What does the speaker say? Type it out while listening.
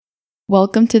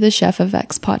Welcome to the Chef of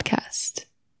X podcast.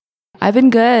 I've been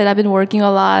good. I've been working a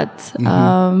lot,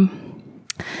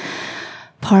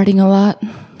 partying a lot.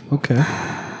 Okay.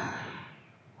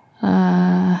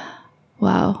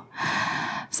 Wow.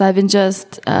 So I've been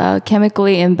just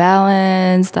chemically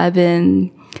imbalanced. I've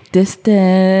been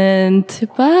distant,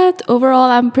 but overall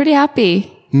I'm pretty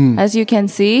happy. As you can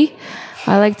see,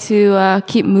 I like to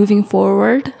keep moving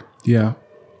forward. Yeah.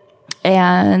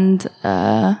 And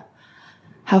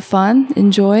have fun,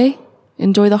 enjoy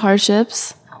the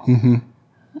hardships.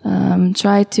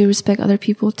 Try to respect other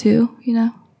people too, you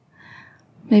know.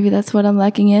 Maybe that's what I'm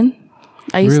lacking in.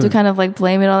 I used to kind of like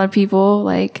blame it on other people,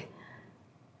 like,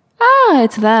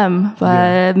 it's them,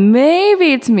 but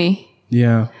maybe it's me.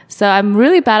 Yeah. So I'm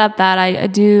really bad at that.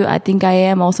 I think I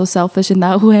am also selfish in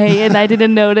that way, and I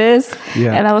didn't notice.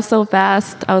 Yeah. And I was so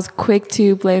fast. I was quick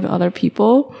to blame other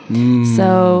people.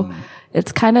 So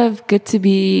it's kind of good to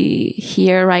be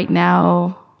here right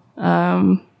now,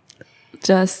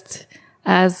 just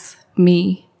as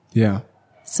me. Yeah.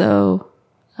 So,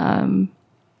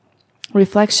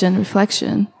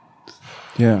 reflection.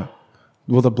 Yeah.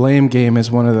 Well, the blame game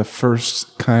is one of the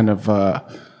first kind of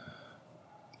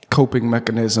coping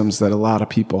mechanisms that a lot of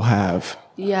people have.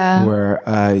 Yeah. Where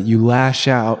you lash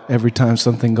out every time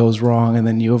something goes wrong, and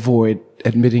then you avoid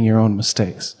admitting your own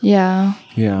mistakes. Yeah.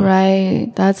 Yeah.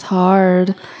 Right. That's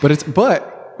hard.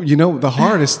 But you know, the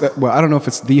hardest I don't know if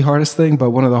it's the hardest thing, but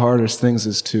one of the hardest things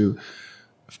is to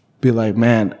be like,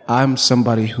 man, I'm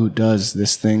somebody who does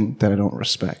this thing that I don't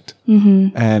respect.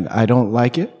 And I don't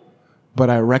like it,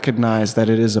 but I recognize that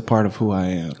it is a part of who I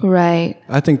am. Right.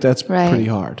 I think that's pretty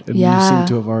hard. And you seem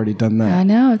to have already done that. I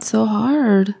know. It's so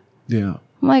hard. Yeah.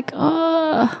 I'm like,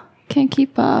 can't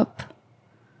keep up.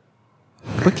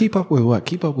 But keep up with what?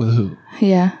 Keep up with who?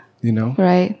 Yeah. You know?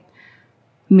 Right.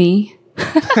 Me.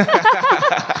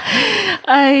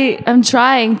 I'm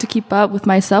trying to keep up with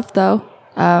myself though.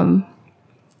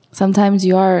 Sometimes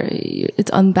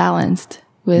it's unbalanced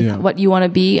with what you want to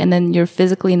be, and then you're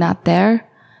physically not there.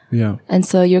 Yeah. And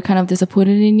so you're kind of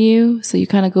disappointed in you. So you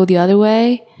kind of go the other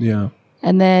way. Yeah.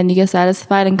 And then you get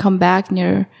satisfied and come back,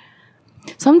 and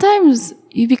sometimes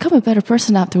you become a better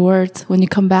person afterwards when you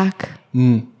come back.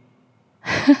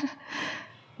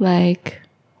 Like,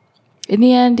 in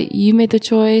the end, you made the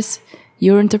choice,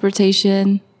 your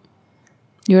interpretation,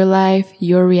 your life,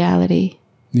 your reality.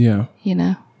 Yeah. You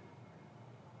know?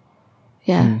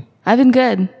 Yeah. I've been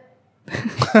good.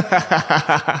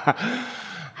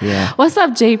 Yeah. What's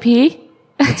up, JP?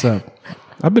 What's up?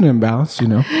 I've been imbalanced, you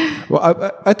know.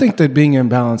 Well, I think that being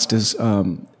imbalanced is,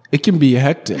 it can be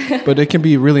hectic, but it can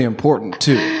be really important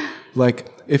too. Like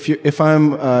if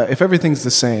everything's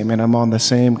the same and I'm on the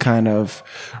same kind of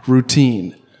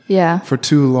routine for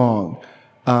too long,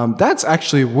 that's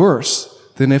actually worse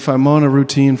than if I'm on a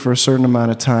routine for a certain amount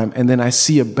of time and then I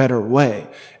see a better way.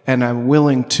 And I'm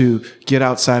willing to get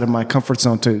outside of my comfort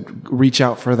zone to reach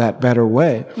out for that better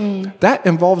way. That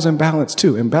involves imbalance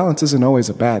too. Imbalance isn't always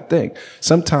a bad thing.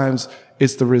 Sometimes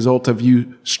it's the result of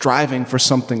you striving for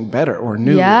something better or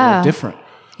new or different.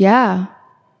 Yeah.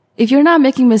 If you're not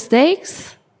making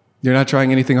mistakes, you're not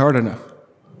trying anything hard enough.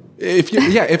 If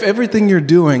everything you're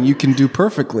doing you can do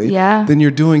perfectly, then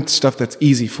you're doing stuff that's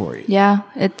easy for you. Yeah.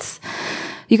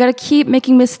 You got to keep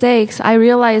making mistakes. I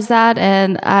realize that,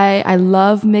 and I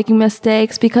love making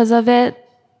mistakes because of it.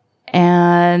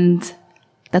 And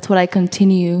that's what I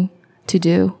continue to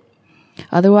do.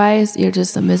 Otherwise, you're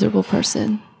just a miserable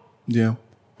person. Yeah.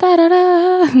 Da da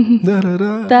da. Da da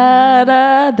da. Da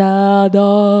da da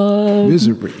da.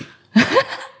 Misery.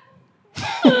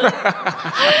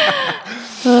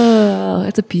 Oh,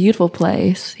 it's a beautiful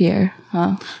place here,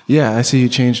 huh? Yeah, I see you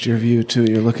changed your view too.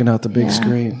 You're looking out the big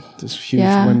screen. This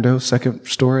huge window, second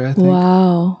story, I think.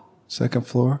 Wow. Second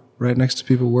floor, right next to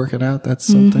people working out. That's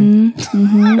something.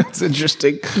 That's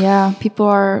interesting. Yeah, people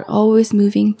are always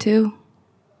moving too.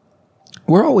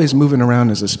 We're always moving around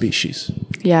as a species.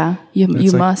 Yeah, you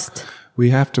must.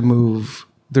 We have to move.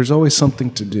 There's always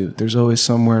something to do. There's always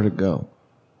somewhere to go.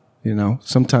 You know,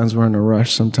 sometimes we're in a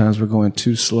rush. Sometimes we're going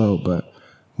too slow, but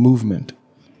movement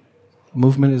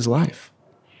is life.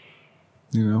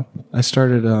 You know, I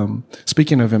started,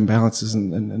 speaking of imbalances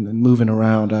and moving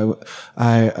around,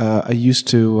 I used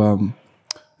to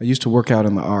work out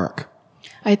in the Ark.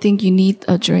 I think you need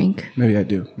a drink. Maybe I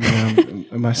do.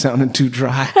 Am I sounding too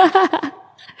dry?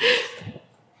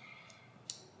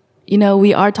 You know,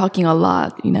 we are talking a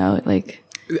lot, you know, like.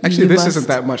 Actually, this isn't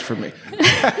that much for me.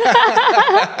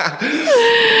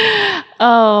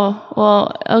 Oh,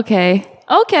 well, okay.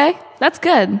 Okay, that's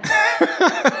good.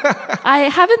 I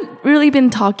haven't really been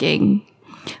talking.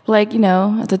 like,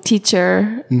 as a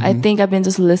teacher, I think I've been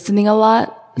just listening a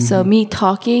lot. So me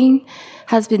talking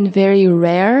has been very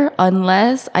rare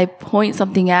unless I point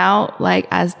something out like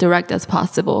as direct as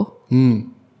possible.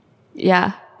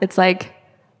 Yeah. It's like,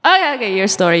 okay, your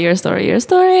story.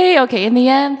 Okay. In the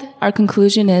end, our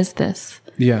conclusion is this.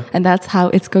 Yeah. And that's how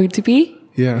it's going to be.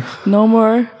 Yeah. No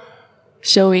more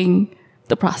showing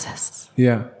the process.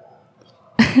 Yeah.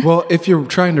 Well, if you're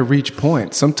trying to reach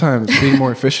points, sometimes being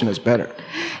more efficient is better.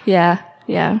 Yeah.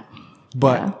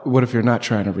 But what if you're not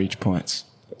trying to reach points?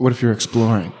 What if you're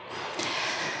exploring?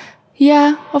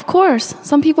 Yeah, of course.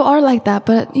 Some people are like that,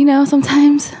 but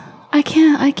sometimes I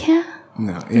can't.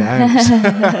 No, yeah, I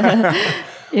understand.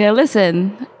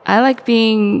 Listen, I like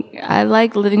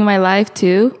living my life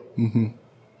too.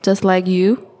 Just like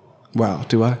you. Wow,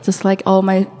 do I? Just like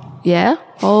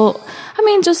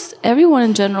just everyone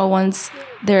in general wants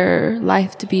their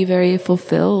life to be very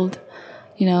fulfilled.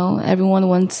 Everyone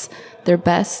wants their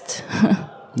best.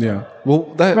 Yeah.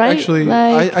 Well, that right? actually,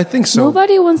 I think so.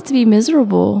 Nobody wants to be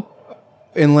miserable.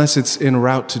 Unless it's en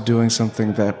route to doing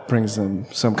something that brings them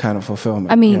some kind of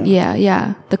fulfillment. I mean,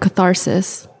 yeah. The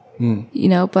catharsis.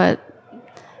 But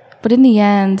in the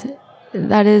end,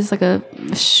 that is like a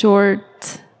short-term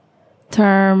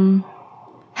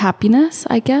happiness,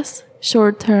 I guess.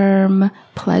 Short-term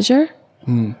pleasure.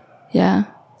 Yeah.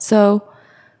 So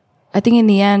I think in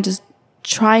the end, just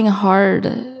trying hard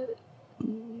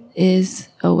is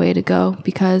a way to go,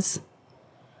 because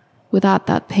without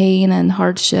that pain and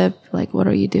hardship, like, what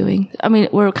are you doing? I mean,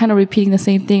 we're kind of repeating the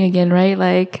same thing again, right?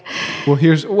 Like,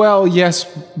 yes,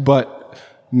 but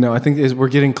no, I think we're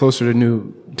getting closer to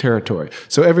new territory.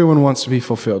 So everyone wants to be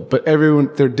fulfilled, but there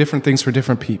are different things for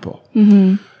different people.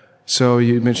 So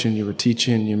you mentioned you were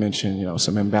teaching, you mentioned,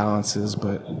 some imbalances,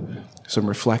 but some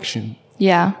reflection.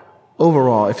 Yeah.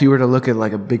 Overall, if you were to look at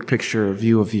like a big picture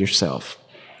view of yourself,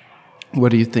 what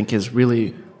do you think is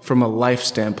really, from a life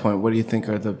standpoint, what do you think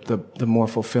are the more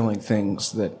fulfilling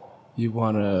things that you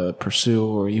want to pursue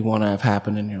or you want to have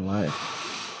happen in your life?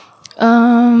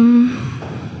 I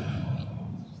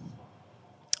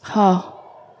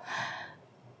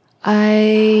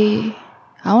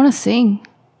want to sing.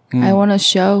 I want to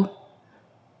show.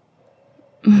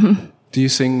 Do you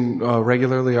sing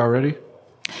regularly already?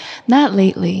 Not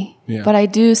lately, but I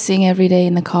do sing every day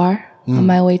in the car on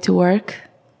my way to work.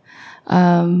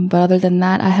 But other than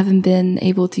that, I haven't been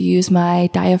able to use my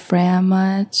diaphragm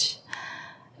much,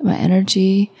 my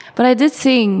energy. But I did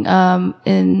sing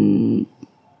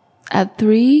at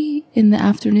 3 in the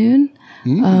afternoon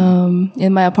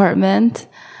in my apartment.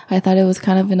 I thought it was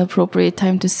kind of an appropriate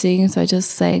time to sing, so I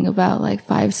just sang about like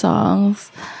 5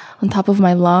 songs on top of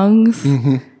my lungs,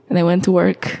 and I went to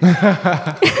work.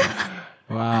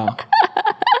 Wow.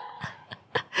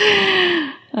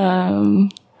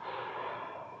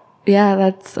 Yeah,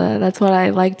 that's what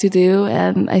I like to do,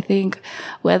 and I think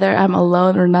whether I'm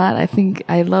alone or not, I think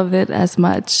I love it as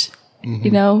much.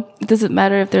 It doesn't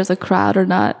matter if there's a crowd or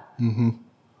not.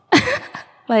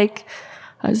 Like,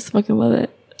 I just fucking love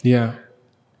it. Yeah.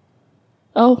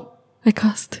 Oh, I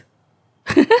cussed.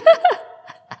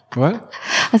 What?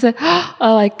 I said,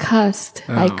 oh, I cussed.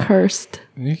 I cursed.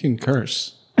 You can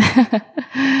curse.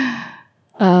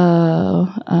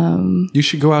 You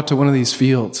should go out to one of these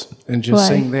fields and just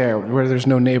sing there where there's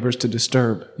no neighbors to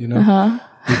disturb, You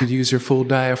could use your full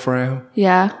diaphragm.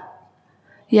 Yeah,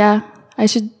 I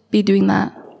should be doing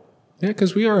that. Yeah,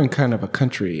 because we are in kind of a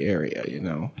country area,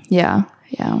 Yeah.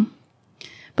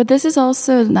 But this is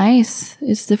also nice.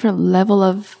 It's a different level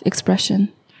of expression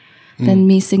than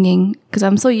me singing, because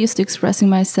I'm so used to expressing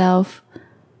myself,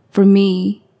 for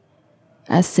me,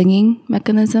 as singing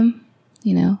mechanism,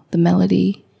 the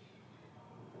melody.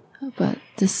 But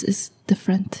this is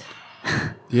different.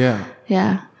 Yeah.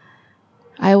 Yeah.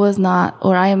 I was not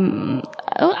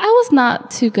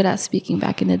too good at speaking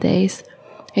back in the days.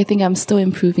 I think I'm still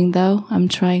improving, though. I'm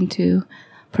trying to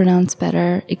pronounce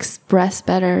better, express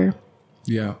better.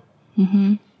 Yeah.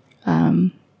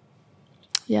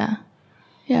 Yeah.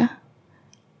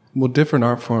 Well, different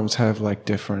art forms have like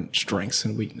different strengths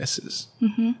and weaknesses.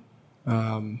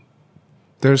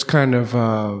 There's kind of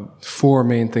 4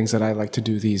 main things that I like to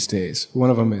do these days. One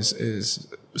of them is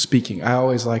speaking. I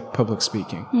always like public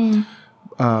speaking.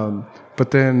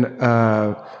 But then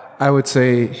I would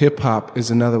say hip hop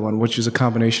is another one, which is a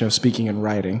combination of speaking and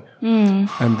writing.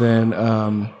 And then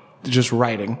just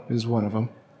writing is one of them,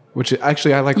 which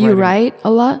actually I like writing. You write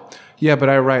a lot? Yeah, but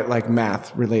I write like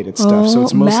math related stuff. So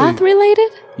it's mostly math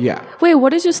related? Yeah. Wait,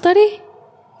 what did you study?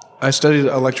 I studied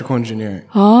electrical engineering.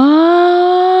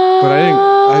 Oh. But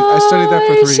I studied that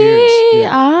for 3 years.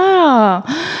 Yeah.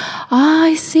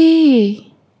 I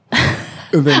see.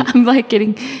 And then, I'm like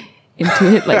getting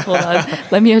into it. Like, hold on,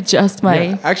 let me adjust my.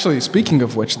 yeah, actually, speaking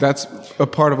of which, that's a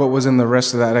part of what was in the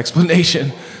rest of that explanation,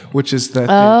 which is that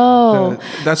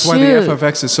that's why the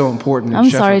f(x) is so important. I'm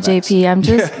sorry, chef(f)(x). JP. I'm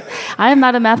just, I am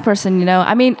not a math person, you know.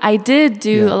 I mean, I did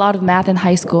do a lot of math in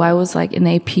high school. I was like in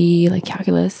AP, like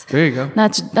calculus. There you go.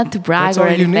 Not to brag That's or all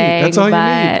you anything, need. That's all you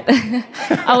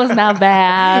but I was not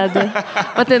bad.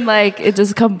 But then like it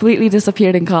just completely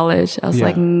disappeared in college. I was Yeah.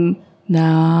 like,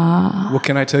 nah. Well,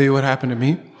 can I tell you what happened to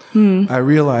me? I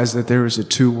realized that there were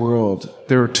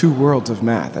two worlds of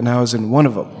math, and I was in one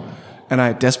of them, and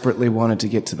I desperately wanted to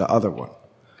get to the other one.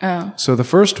 Oh. So the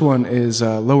first one is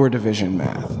lower division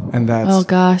math, and that's Oh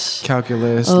gosh.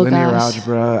 calculus, Oh, linear gosh.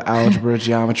 algebra,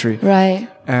 geometry. Right.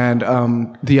 And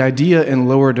the idea in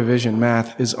lower division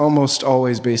math is almost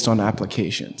always based on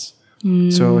applications.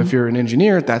 So if you're an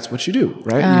engineer, that's what you do,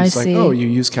 right? I It's like, see. oh, you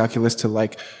use calculus to,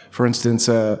 like, for instance,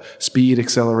 speed,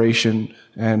 acceleration,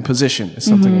 and position is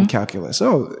something in calculus.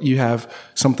 Oh, you have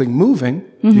something moving,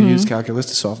 you use calculus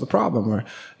to solve the problem. Or,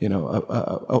 you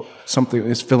know, something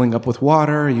is filling up with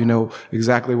water, you know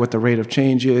exactly what the rate of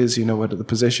change is, you know what the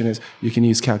position is, you can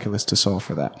use calculus to solve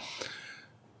for that.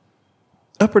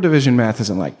 Upper division math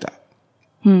isn't like that.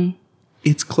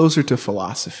 It's closer to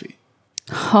philosophy,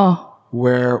 Huh.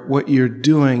 where what you're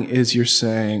doing is you're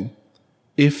saying,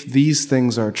 if these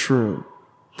things are true,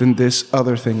 then this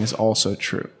other thing is also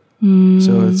true.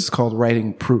 So it's called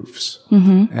writing proofs.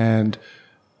 And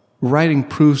writing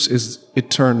proofs is, it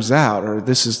turns out, or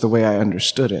this is the way I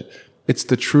understood it, it's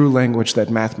the true language that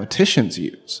mathematicians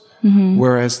use.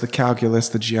 Whereas the calculus,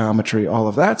 the geometry, all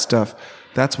of that stuff,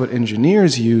 that's what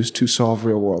engineers use to solve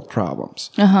real world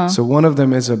problems. So one of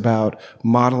them is about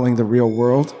modeling the real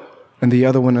world, and the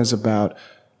other one is about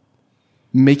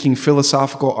making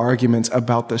philosophical arguments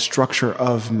about the structure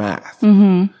of math.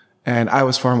 And I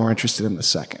was far more interested in the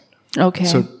second. Okay.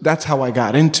 So that's how I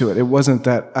got into it. It wasn't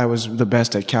that I was the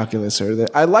best at calculus or that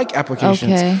I like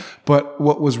applications. Okay. But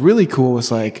what was really cool was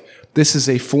like, this is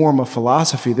a form of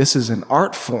philosophy. This is an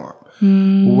art form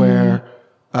where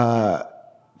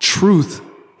truth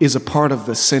is a part of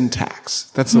the syntax.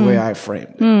 That's the way I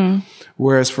framed it.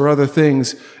 Whereas for other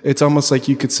things, it's almost like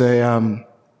you could say,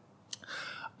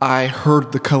 I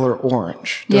heard the color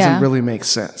orange. Doesn't really make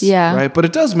sense. Yeah. Right? But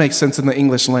it does make sense in the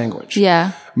English language.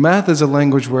 Yeah. Math is a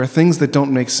language where things that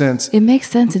don't make sense, It makes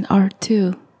sense in art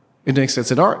too. it makes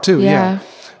sense in art too. Yeah.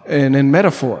 And in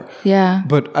metaphor. Yeah.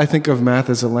 But I think of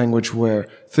math as a language where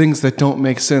things that don't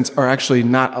make sense are actually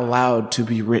not allowed to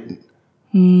be written.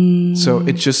 So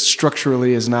it just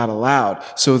structurally is not allowed.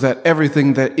 So that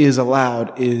everything that is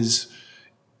allowed is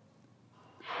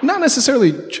not necessarily,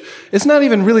 it's not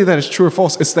even really that it's true or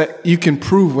false. It's that you can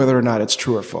prove whether or not it's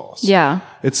true or false. Yeah.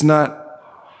 It's not,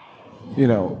 you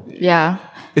know, Yeah.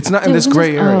 it's not in this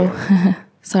gray area. Oh.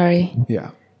 Sorry.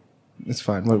 Yeah. It's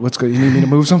fine. What's good? You need me to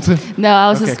move something? No, I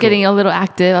was Okay, just cool. getting a little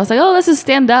active. I was like, oh, let's just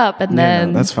stand up. And Yeah,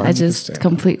 then no, that's fine. I You can just stand up.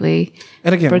 completely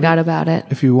And again, forgot about it.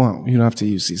 if you want, you don't have to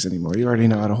use these anymore. You already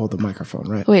know how to hold the microphone,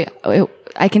 right? Wait,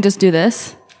 I can just do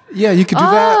this? Yeah, you could do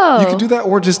that. You Oh. could do that,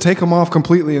 or just take them off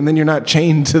completely, and then you're not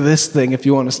chained to this thing if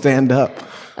you want to stand up.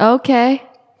 Okay.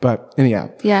 But anyhow,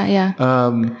 Yeah,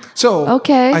 yeah. so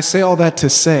Okay. I say all that to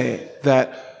say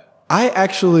that I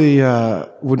actually,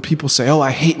 when people say, "Oh,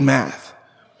 I hate math,"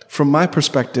 from my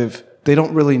perspective, they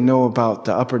don't really know about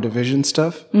the upper division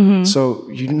stuff. So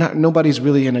nobody's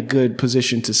really in a good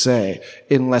position to say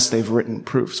unless they've written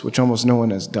proofs, which almost no one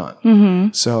has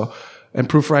done. So, and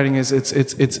proof writing is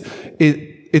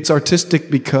it's artistic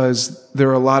because there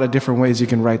are a lot of different ways you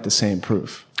can write the same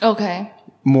proof. Okay.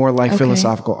 More like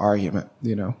philosophical argument,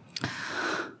 you know.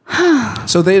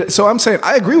 So I'm saying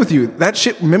I agree with you.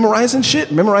 That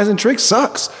memorizing tricks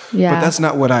sucks. Yeah. But that's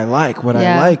not what I like. What I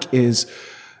Yeah. like is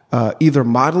either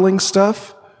modeling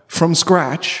stuff from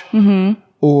scratch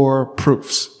or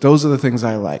proofs. Those are the things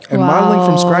I like. And modeling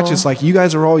from scratch is like you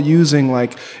guys are all using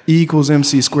like E =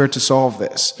 MC squared to solve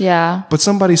this. Yeah. But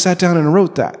somebody sat down and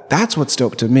wrote that. That's what's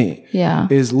dope to me. Yeah.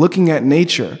 Is looking at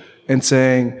nature and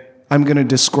saying, I'm going to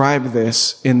describe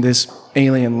this in this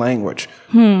alien language,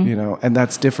 you know, and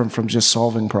that's different from just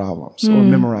solving problems or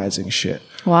memorizing shit.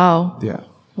 Wow. Yeah.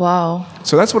 Wow.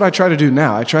 So that's what I try to do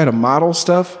now. I try to model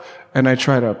stuff and I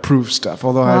try to prove stuff.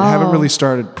 Although I haven't really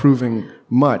started proving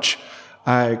much,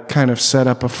 I kind of set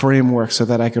up a framework so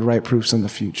that I could write proofs in the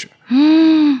future.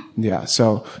 Yeah.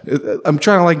 So I'm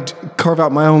trying to like carve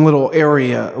out my own little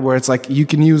area where it's like you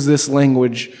can use this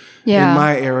language Yeah. in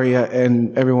my area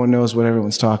and everyone knows what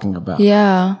everyone's talking about.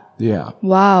 Yeah. Yeah.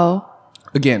 Wow.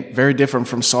 Again, very different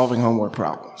from solving homework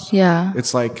problems. Yeah.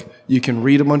 It's like you can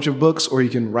read a bunch of books or you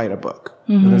can write a book.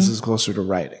 And this is closer to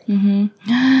writing.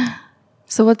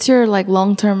 So what's your like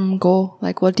long-term goal?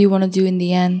 Like what do you want to do in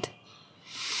the end?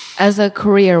 As a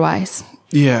career-wise.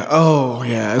 Yeah. Oh,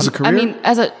 yeah. As a career? I mean,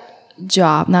 as a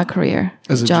job, not career.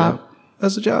 As a job.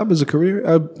 As a job, as a career,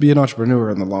 I'd be an entrepreneur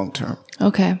in the long term.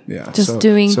 Okay. Yeah. Just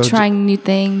trying new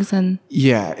things and.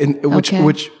 Yeah. And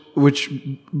which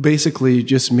basically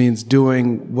just means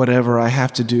doing whatever I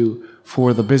have to do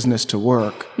for the business to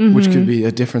work, which could be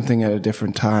a different thing at a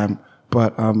different time.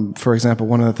 But, for example,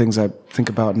 one of the things I think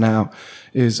about now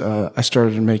is, I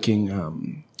started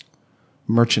making,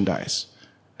 merchandise.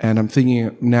 And I'm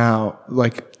thinking now,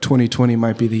 like 2020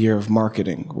 might be the year of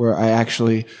marketing, where I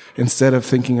actually, instead of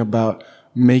thinking about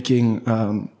making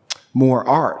more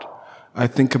art, I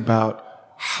think about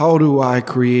how do I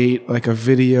create like a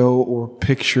video or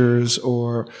pictures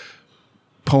or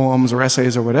poems or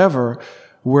essays or whatever,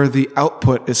 where the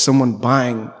output is someone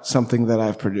buying something that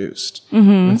I've produced,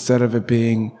 instead of it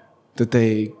being that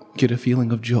they get a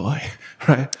feeling of joy,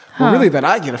 right? Well, really that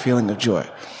I get a feeling of joy.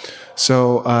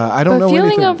 So I don't know anything.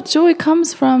 The feeling of joy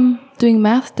comes from doing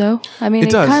math, though. I mean,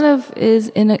 it kind of is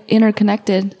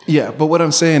interconnected. Yeah, but what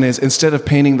I'm saying is, instead of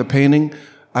painting the painting,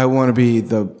 I want to be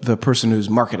the person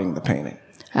who's marketing the painting.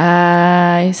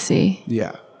 I see.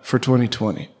 Yeah, for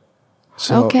 2020.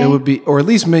 So it would be, or at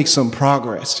least make some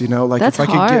progress, you know, like that's if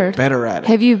I could get better at it.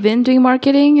 Have you been doing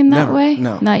marketing in that way?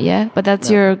 No. Not yet, but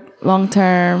that's your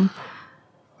long-term.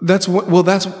 That's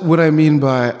what I mean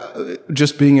by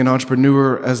just being an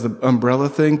entrepreneur as the umbrella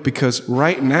thing, because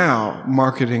right now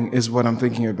marketing is what I'm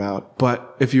thinking about.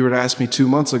 But if you were to ask me 2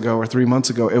 months ago or 3 months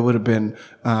ago, it would have been,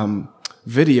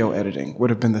 video editing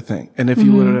would have been the thing. And if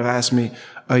you would have asked me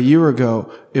a year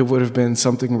ago, it would have been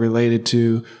something related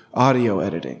to audio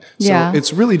editing. So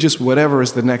it's really just whatever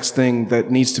is the next thing that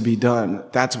needs to be done.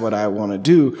 That's what I want to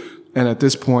do. And at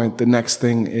this point, the next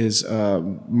thing is,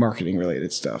 marketing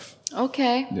related stuff.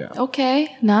 Okay. Yeah.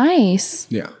 Okay. Nice.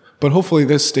 Yeah. But hopefully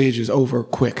this stage is over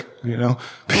quick, you know,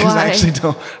 because Why? I actually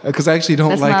don't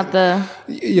That's like, not the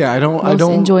I don't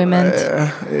enjoyment.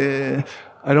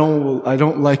 I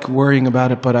don't like worrying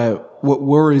about it, but what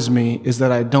worries me is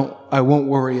that I won't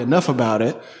worry enough about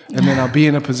it. And then I'll be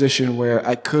in a position where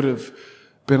I could have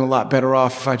been a lot better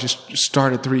off if I just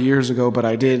started 3 years ago, but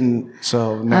I didn't.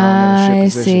 So now I'm in a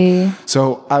shit position. See.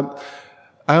 So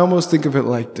I almost think of it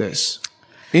like this.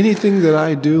 Anything that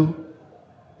I do,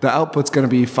 the output's going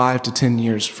to be 5 to 10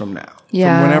 years from now.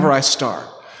 Yeah. From whenever I start.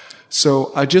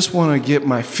 So I just want to get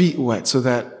my feet wet so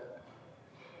that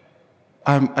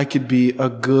I could be a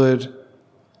good,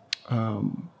 I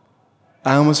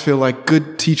almost feel like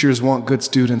good teachers want good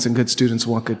students and good students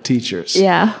want good teachers.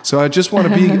 Yeah. So I just want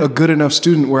to be a good enough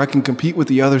student where I can compete with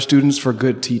the other students for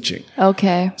good teaching.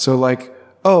 Okay. So like,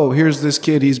 oh, here's this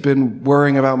kid, he's been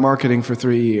worrying about marketing for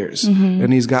 3 years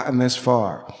and he's gotten this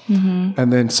far.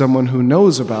 And then someone who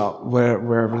knows about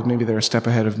wherever, maybe they're a step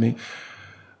ahead of me,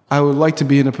 I would like to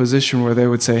be in a position where they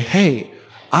would say, hey,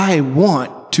 I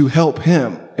want to help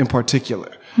him in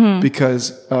particular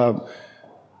because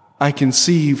I can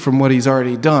see from what he's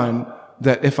already done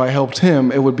that if I helped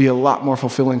him, it would be a lot more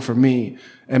fulfilling for me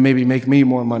and maybe make me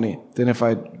more money than if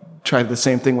I tried the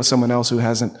same thing with someone else who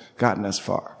hasn't gotten as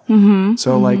far.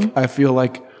 So like, I feel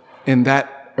like in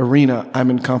that arena, I'm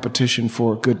in competition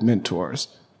for good mentors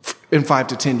in 5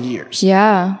 to 10 years.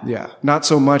 Yeah. Yeah. Not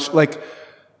so much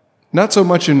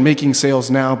in making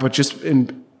sales now, but just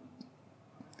in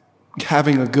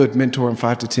having a good mentor in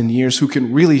 5 to 10 years who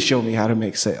can really show me how to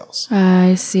make sales.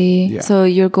 I see. Yeah. So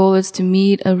your goal is to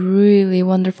meet a really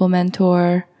wonderful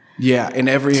mentor. Yeah, in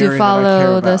every to area that I care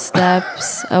follow about. the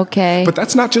steps. Okay. But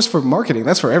that's not just for marketing.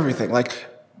 That's for everything. Like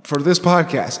for this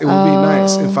podcast, it would be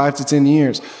nice in 5 to 10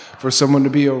 years for someone to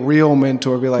be a real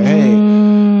mentor, be like, hey,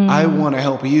 I want to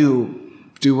help you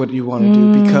do what you want to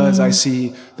do because I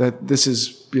see that this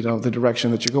is, you know, the direction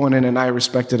that you're going in and I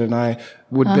respect it and I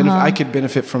would benefit, I could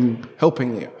benefit from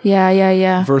helping you.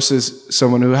 Yeah. Versus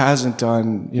someone who hasn't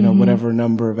done, you know, whatever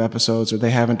number of episodes or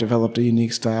they haven't developed a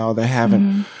unique style. They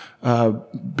haven't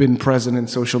been present in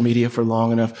social media for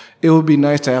long enough. It would be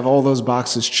nice to have all those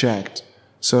boxes checked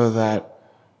so that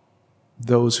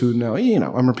those who know, you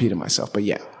know, I'm repeating myself, but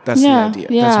yeah, that's the idea.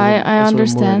 Yeah, that's I that's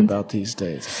understand. What I'm worried about these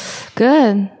days.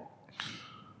 Good.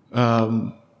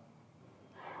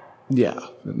 Yeah,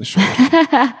 in the short.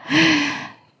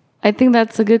 I think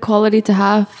that's a good quality to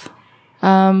have.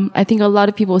 I think a lot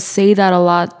of people say that a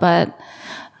lot, but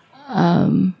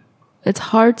it's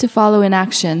hard to follow in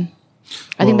action.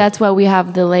 I think that's why we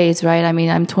have delays, right? I mean,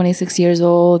 I'm 26 years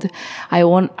old. I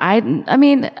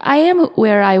mean, I am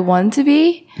where I want to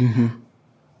be,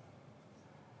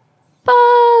 but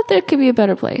there could be a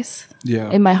better place. Yeah.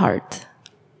 In my heart.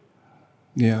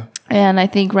 Yeah. And I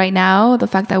think right now, the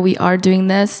fact that we are doing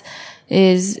this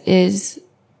is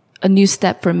a new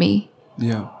step for me.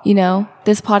 Yeah. You know,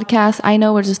 this podcast, I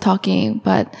know we're just talking,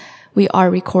 but we are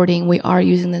recording. We are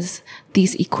using these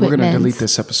equipment. We're going to delete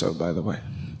this episode, by the way.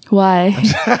 Why?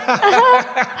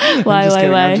 Why?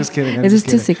 I'm just kidding. Is this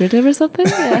too secretive or something?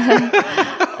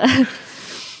 Yeah.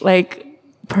 Like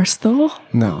personal?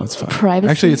 No, it's fine.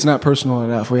 Privacy? Actually, it's not personal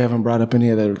enough. We haven't brought up any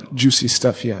of the juicy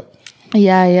stuff yet.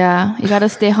 Yeah. You gotta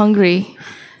stay hungry.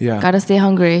 Yeah. Gotta stay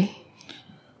hungry.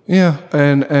 Yeah,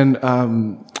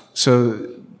 and so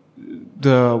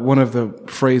one of the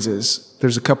phrases,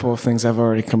 there's a couple of things I've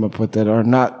already come up with that are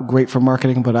not great for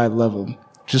marketing, but I love them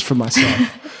just for myself.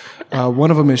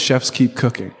 One of them is chefs keep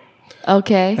cooking.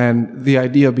 Okay. And the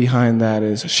idea behind that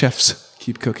is chefs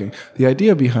keep cooking. The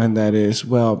idea behind that is,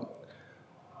 well,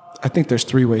 I think there's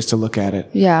 3 ways to look at it.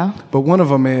 Yeah. But one of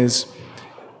them is,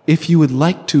 if you would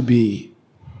like to be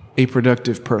a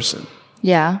productive person,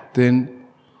 Yeah. then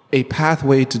a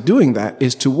pathway to doing that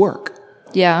is to work.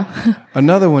 Yeah.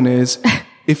 Another one is,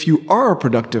 if you are a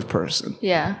productive person,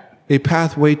 Yeah. a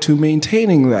pathway to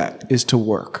maintaining that is to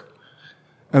work.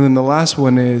 And then the last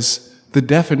one is, the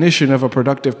definition of a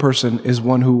productive person is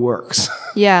one who works.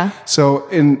 Yeah. So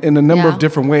in a number Yeah. of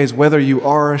different ways, whether you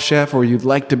are a chef or you'd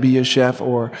like to be a chef,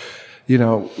 or, you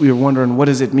know, you're wondering, what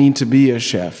does it mean to be a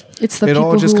chef? It's the it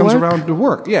all people just who comes work. around to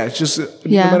work. Yeah, it's just,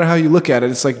 Yeah. no matter how you look at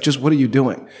it, it's like, just what are you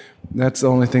doing? That's the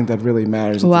only thing that really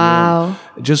matters. At Wow.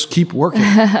 the end. Just keep working.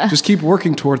 Just keep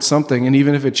working towards something. And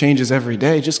even if it changes every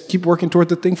day, just keep working toward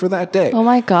the thing for that day. Oh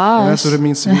my gosh. And that's what it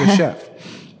means to be a chef,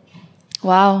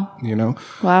 Wow. you know?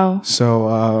 Wow. So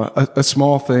a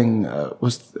small thing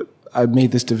was, I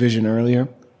made this division earlier,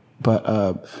 but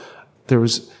there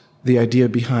was the idea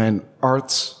behind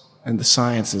arts and the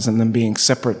sciences and them being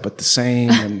separate but the same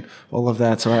and all of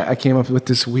that. So I came up with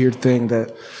this weird thing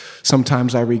that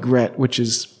sometimes I regret, which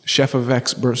is Chef of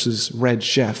X versus Red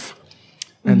Chef.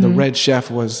 And the Red Chef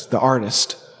was the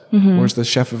artist, whereas the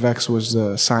Chef of X was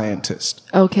the scientist.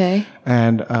 Okay.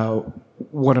 And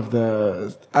one of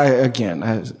the,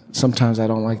 sometimes I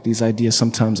don't like these ideas,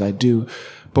 sometimes I do.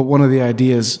 But one of the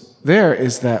ideas there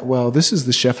is that, well, this is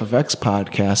the Chef of X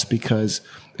podcast because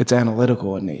it's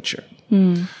analytical in nature.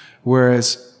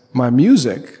 Whereas my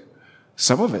music,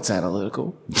 some of it's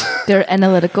analytical. They're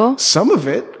analytical. Some of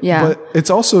it. Yeah. But it's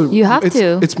also, You have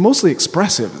to. It's mostly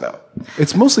expressive though.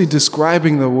 It's mostly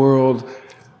describing the world,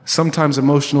 sometimes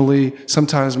emotionally,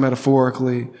 sometimes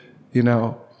metaphorically, you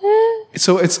know.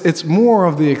 So it's more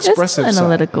of the expressive It's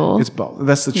analytical. side. It's both.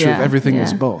 That's the truth. Yeah, Everything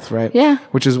is yeah. both, right? Yeah.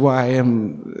 Which is why I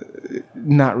am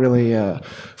not really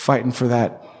fighting for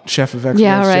that Chef of X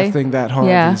Yeah, Red right. Chef thing that hard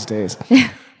Yeah. these days.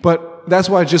 But that's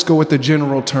why I just go with the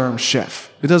general term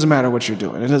chef. It doesn't matter what you're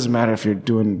doing. It doesn't matter if you're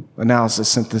doing analysis,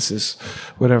 synthesis,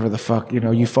 whatever the fuck. You know,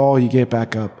 you fall, you get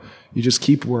back up. You just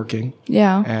keep working.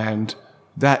 Yeah. And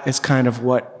that is kind of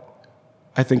what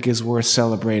I think is worth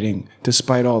celebrating,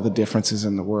 despite all the differences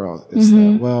in the world. Is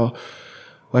that, well,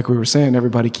 like we were saying,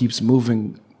 everybody keeps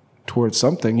moving towards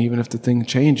something, even if the thing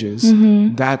changes.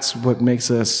 That's what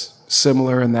makes us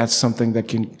similar, and that's something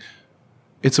that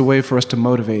it's a way for us to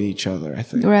motivate each other, I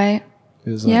think. Right.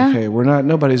 Is like, Yeah. hey,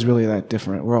 nobody's really that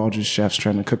different. We're all just chefs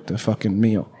trying to cook the fucking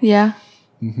meal. Yeah.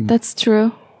 That's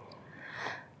true.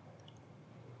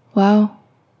 Wow.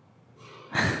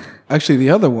 Actually, the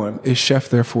other one is chef,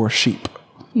 therefore sheep.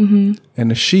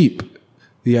 And a sheep,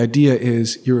 the idea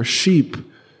is you're a sheep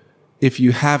if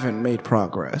you haven't made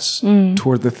progress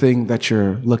toward the thing that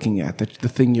you're looking at, the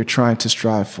thing you're trying to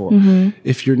strive for.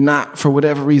 If you're not, for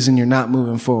whatever reason, you're not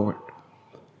moving forward,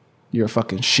 you're a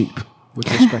fucking sheep with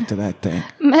respect to that thing.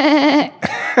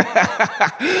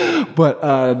 But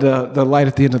the light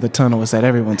at the end of the tunnel is that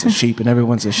everyone's a sheep and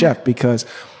everyone's a chef, because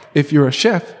if you're a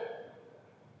chef,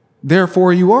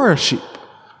 therefore you are a sheep.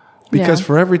 Because Yeah.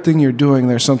 for everything you're doing,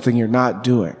 there's something you're not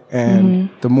doing. And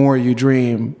the more you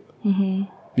dream,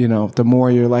 you know, the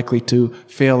more you're likely to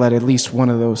fail at least one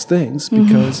of those things,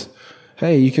 because,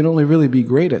 hey, you can only really be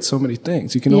great at so many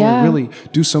things. You can Yeah. only really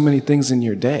do so many things in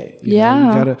your day. You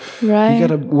Yeah. know, Right. you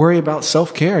gotta worry about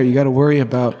self-care. You gotta worry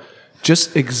about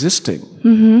just existing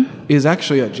is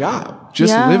actually a job.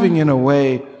 Just Yeah. living in a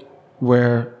way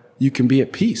where you can be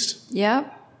at peace. Yeah.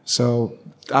 So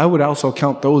I would also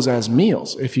count those as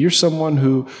meals. If you're someone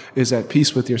who is at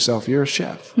peace with yourself, you're a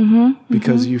chef,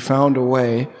 because you found a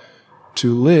way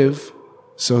to live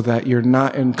so that you're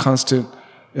not in constant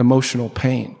emotional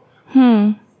pain.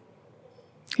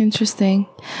 Interesting.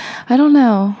 I don't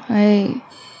know.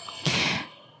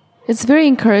 It's very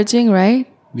encouraging, right?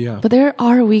 Yeah. But there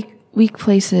are weak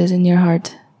places in your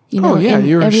heart. you know, Oh yeah, in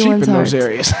you're a sheep in everyone's those heart.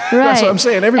 areas. Right. That's what I'm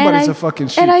saying. Everybody's a fucking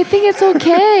sheep. And I think it's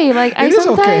okay. Like It is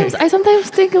okay. I sometimes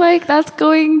think like that's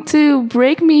going to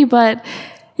break me, but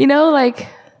like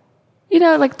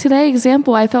today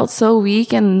example, I felt so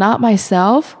weak and not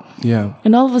myself. Yeah.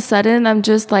 And all of a sudden I'm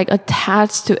just like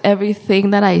attached to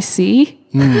everything that I see.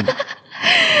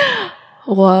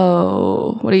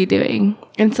 Whoa, what are you doing?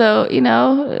 And so,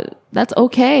 that's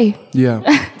okay Yeah.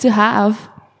 to have.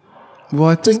 Well,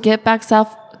 I think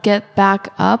Get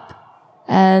back up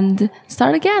and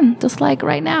start again, just like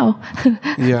right now.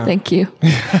 Yeah. Thank you.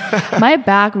 My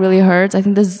back really hurts. I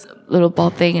think this little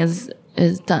ball thing is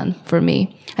done for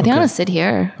me. I think I'm gonna sit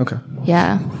here. Okay.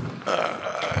 Yeah.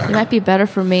 It might be better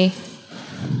for me.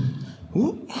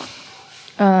 Ooh.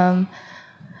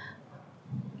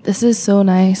 This is so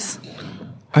nice.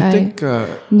 I think.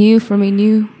 New for me,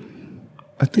 new.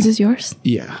 I think. This is yours?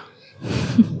 Yeah.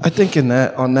 I think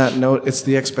on that note, it's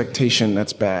the expectation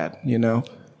that's bad,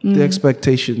 The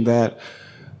expectation that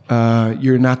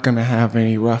you're not going to have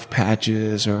any rough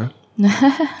patches or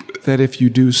that if you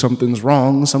do something's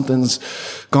wrong, something's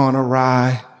gone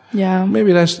awry. Yeah.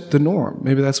 Maybe that's the norm.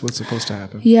 Maybe that's what's supposed to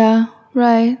happen. Yeah,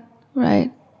 right. I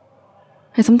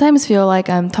sometimes feel like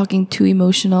I'm talking too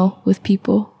emotional with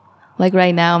people. Like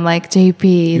right now, I'm like,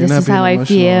 JP, this is how I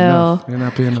feel. Enough. You're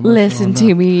not being emotional Listen enough.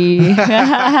 to me.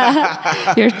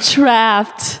 You're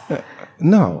trapped.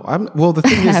 No, well, the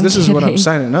thing is, I'm this is what I'm kidding.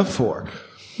 signing up for.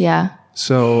 Yeah.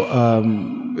 So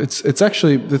it's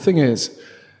actually, the thing is,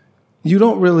 you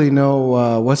don't really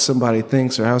know what somebody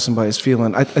thinks or how somebody's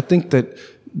feeling. I think that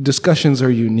discussions are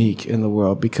unique in the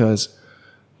world because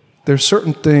there's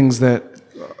certain things that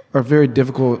are very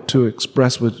difficult to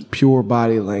express with pure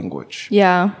body language.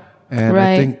 Yeah. And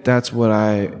right. I think that's what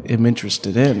I am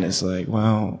interested in. It's like,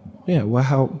 wow, yeah,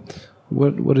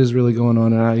 what is really going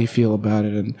on and how do you feel about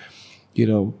it? And,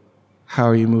 how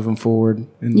are you moving forward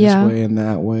in this way and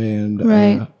that way? And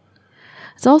right.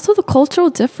 It's also the cultural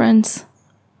difference.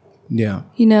 Yeah.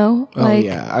 Like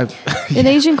in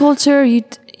Asian culture,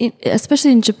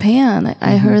 especially in Japan,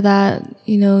 I heard that,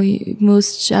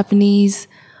 most Japanese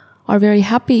are very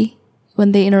happy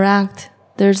when they interact.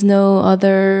 There's no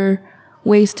other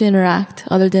ways to interact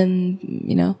other than,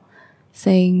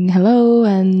 saying hello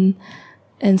and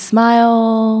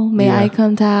smile, make eye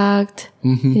contact,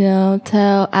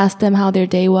 ask them how their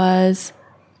day was.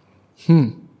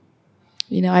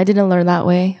 I didn't learn that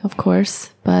way, of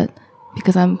course, but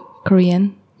because I'm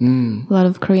Korean, a lot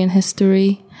of Korean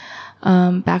history,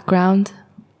 background,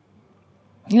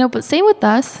 but same with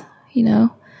us, we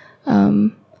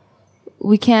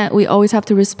always have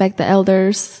to respect the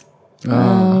elders.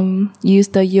 Use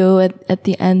the yo at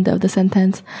the end of the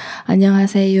sentence.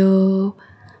 안녕하세요.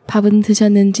 밥은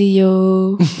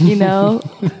드셨는지요?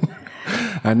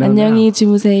 I know 안녕히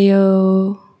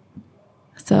주무세요.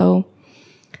 So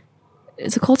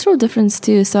it's a cultural difference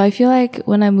too. So I feel like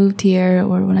when I moved here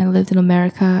or when I lived in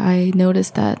America, I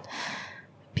noticed that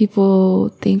people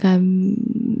think I'm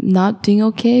not doing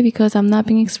okay because I'm not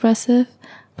being expressive,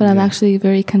 but I'm actually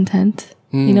very content.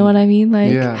 You know what I mean?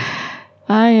 Like,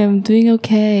 I am doing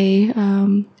okay.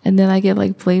 And then I get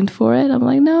like blamed for it. I'm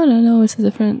like, no, it's a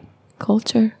different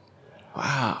culture.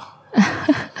 Wow.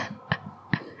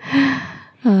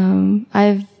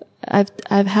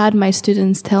 I've had my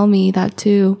students tell me that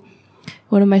too.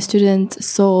 One of my students,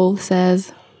 Seoul,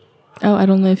 says, I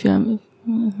don't know if you're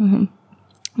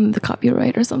the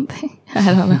copyright or something.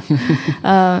 I don't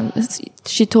know.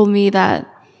 She told me that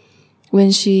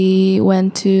when she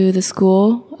went to the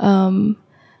school,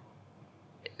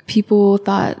 people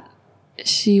thought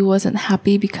she wasn't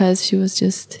happy because she was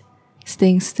just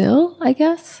staying still, I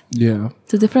guess. Yeah.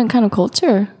 It's a different kind of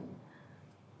culture.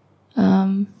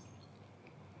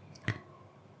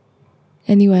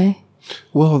 Anyway.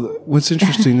 Well, what's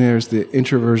interesting there is the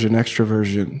introversion,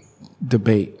 extroversion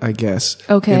debate, I guess.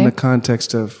 Okay. In the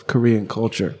context of Korean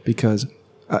culture. Because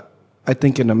I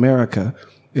think in America,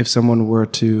 if someone were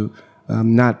to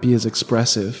not be as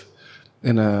expressive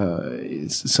in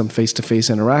some face-to-face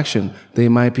interaction, they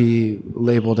might be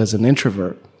labeled as an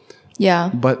introvert. Yeah.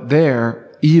 But there,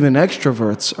 even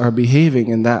extroverts are behaving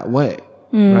in that way,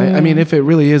 right? I mean, if it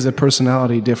really is a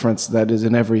personality difference that is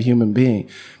in every human being,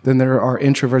 then there are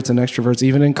introverts and extroverts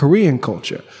even in Korean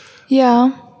culture.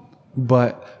 Yeah.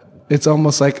 But it's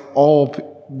almost like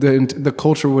the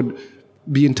culture would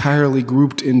be entirely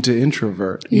grouped into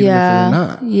introvert, even if they're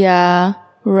not. Yeah.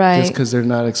 Right. Just because they're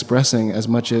not expressing as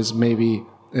much as maybe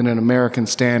in an American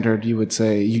standard, you would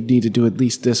say you need to do at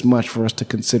least this much for us to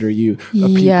consider you a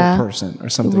people person or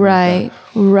something like that.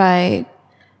 Right.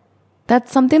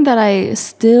 That's something that I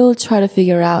still try to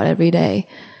figure out every day.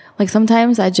 Like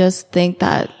sometimes I just think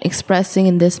that expressing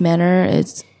in this manner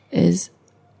is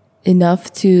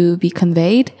enough to be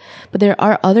conveyed. But there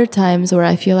are other times where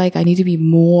I feel like I need to be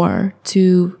more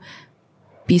to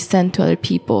be sent to other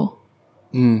people.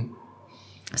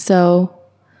 So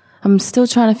I'm still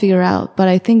trying to figure out, but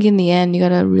I think in the end, you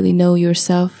gotta really know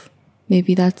yourself.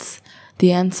 Maybe that's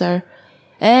the answer.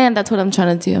 And that's what I'm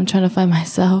trying to do. I'm trying to find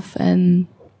myself and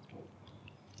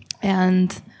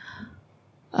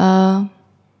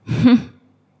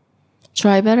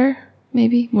try better,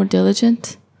 maybe more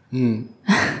diligent, and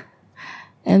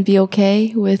be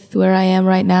okay with where I am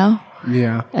right now.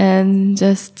 Yeah. And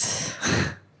just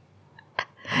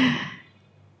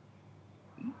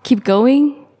keep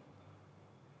going.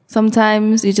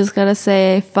 Sometimes you just gotta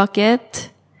say, fuck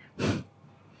it.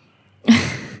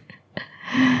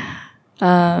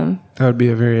 That would be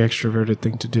a very extroverted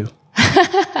thing to do.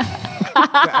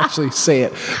 To actually say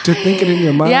it. To think it in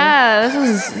your mind. Yeah, this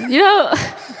is,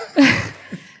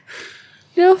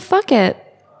 fuck it.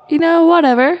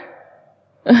 Whatever.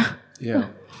 Yeah.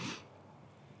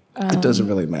 It doesn't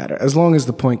really matter. As long as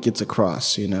the point gets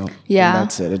across, Yeah. And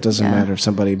that's it. It doesn't matter if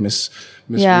somebody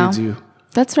misreads you.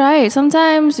 That's right.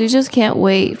 Sometimes you just can't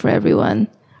wait for everyone.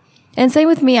 And same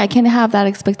with me, I can't have that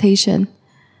expectation.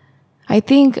 I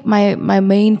think my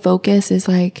main focus is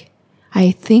like,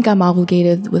 I think I'm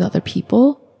obligated with other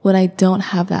people when I don't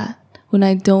have that, when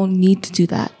I don't need to do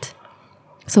that.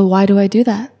 So why do I do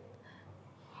that?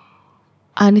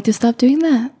 I need to stop doing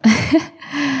that.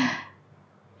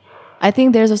 I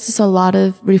think there's just a lot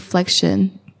of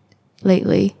reflection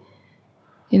lately.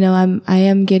 I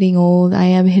am getting old. I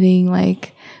am hitting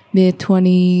like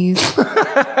mid-20s.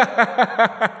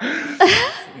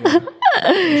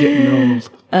 Getting old.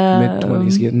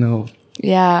 Mid-20s, getting old.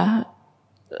 Yeah.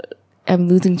 I'm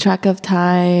losing track of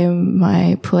time,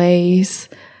 my place.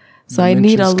 So I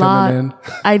need a lot.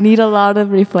 I need a lot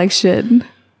of reflection.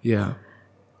 Yeah.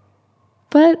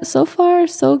 But so far,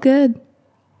 so good.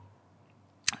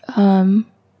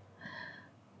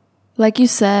 Like you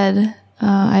said,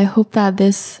 I hope that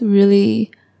this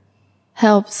really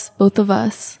helps both of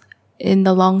us in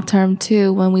the long term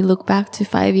too, when we look back to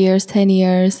 5 years, 10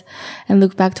 years, and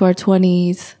look back to our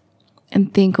 20s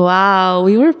and think, wow,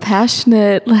 we were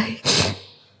passionate. Like,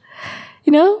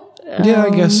 Yeah, I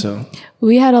guess so.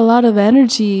 We had a lot of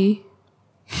energy.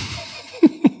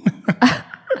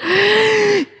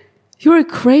 You were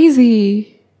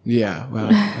crazy. Yeah, well,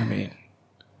 I mean,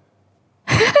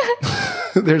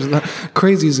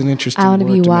 crazy is an interesting word. I want to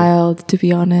be wild, to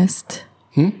be honest.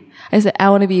 I said, I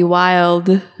want to be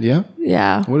wild. Yeah?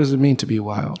 Yeah. What does it mean to be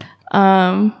wild?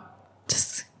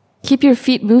 Just keep your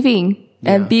feet moving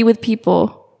and be with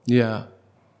people. Yeah.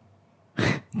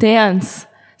 Dance,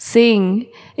 sing,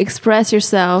 express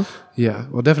yourself. Yeah,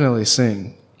 well, definitely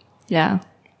sing. Yeah.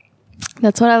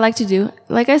 That's what I like to do.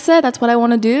 Like I said, that's what I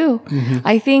want to do.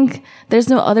 I think there's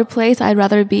no other place I'd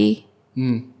rather be.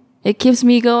 It keeps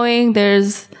me going.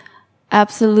 There's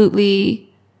absolutely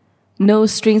no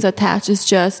strings attached. It's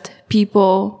just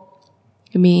people,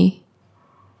 me.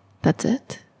 That's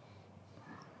it.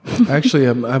 Actually,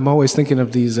 I'm always thinking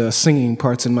of these singing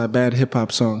parts in my bad hip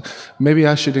hop song. Maybe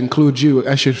I should include you.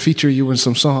 I should feature you in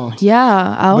some songs.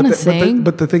 Yeah, I want to sing.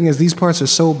 But the thing is, these parts are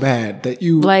so bad that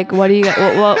you like. What do you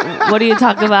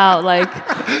talk about? Like,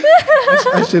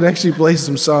 I should actually play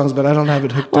some songs, but I don't have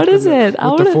it hooked up. What is it?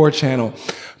 With the 4 channel.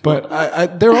 But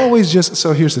they're always just.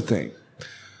 So here's the thing.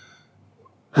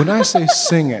 When I say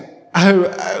singing, I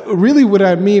really what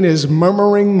I mean is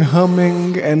murmuring,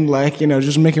 humming, and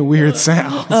just making weird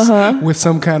sounds with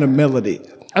some kind of melody.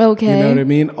 Okay. You know what I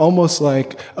mean? Almost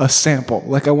like a sample.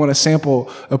 Like I want to sample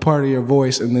a part of your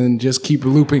voice and then just keep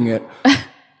looping it.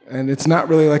 And it's not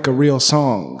really like a real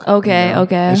song. Okay,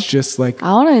 okay. It's just like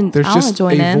there's just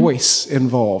a voice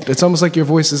involved. It's almost like your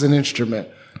voice is an instrument,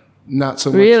 not so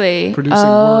much producing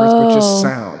words, but just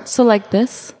sounds. So like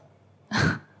this?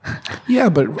 Yeah,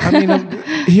 but I mean,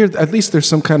 here at least there's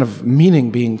some kind of meaning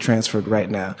being transferred right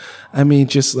now. I mean,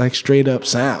 just like straight up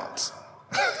sounds.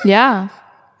 Yeah.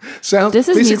 Sounds. This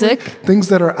is music. Things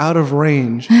that are out of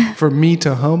range for me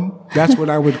to hum. That's what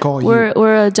I would call you.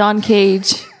 We're a John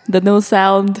Cage, the no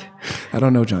sound. I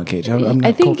don't know John Cage. I'm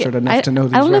not cultured enough to know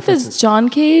these I don't references. know if it's John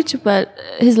Cage, but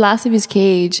his last name is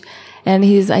Cage, and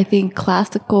he's I think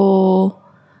classical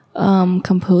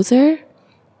composer,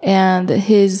 and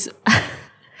his.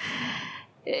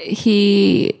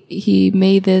 He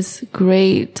made this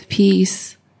great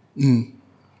piece,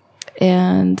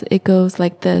 and it goes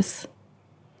like this.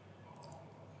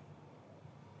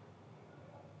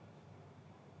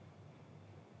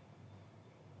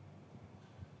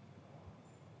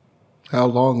 How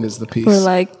long is the piece? For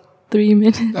like 3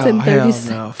 minutes and 30 hell seconds.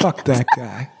 no. Fuck that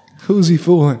guy. Who's he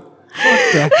fooling?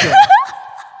 Fuck that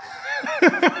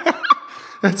guy.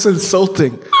 That's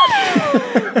insulting.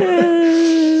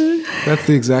 That's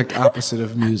the exact opposite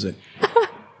of music.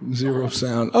 Zero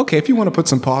sound. Okay, if you want to put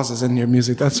some pauses in your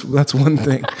music, that's one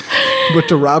thing. But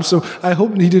to rob I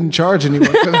hope he didn't charge anyone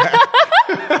for that.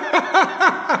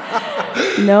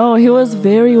 No, he was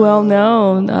very well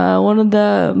known. One of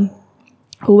the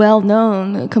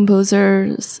well-known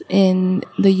composers in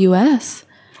the U.S.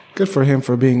 Good for him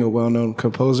for being a well-known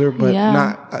composer, but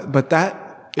but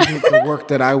that isn't the work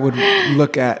that I would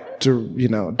look at to,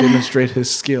 demonstrate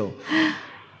his skill.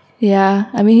 Yeah,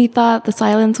 I mean, he thought the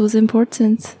silence was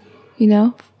important.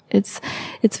 It's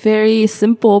very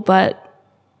simple, but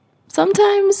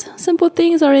sometimes simple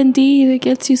things are indeed it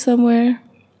gets you somewhere.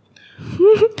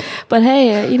 But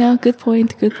hey, good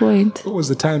point. Good point. What was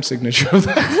the time signature of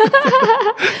that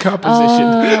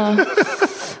composition?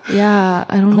 Yeah,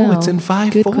 I don't know. Oh, it's in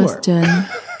 5/4. Good question.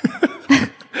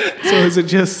 So is it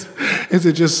just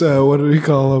what do we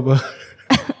call them?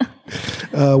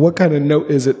 What kind of note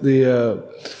is it?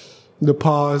 The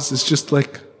pause is just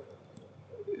like,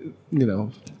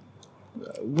 what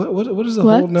is the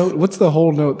whole note? What's the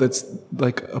whole note that's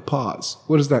like a pause?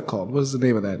 What is that called? What is the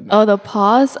name of that note? Oh, the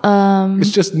pause? It's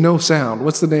just no sound.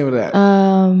 What's the name of that?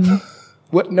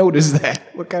 What note is that?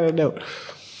 What kind of note?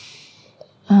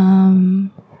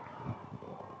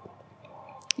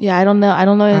 Yeah, I don't know. I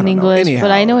don't know in English,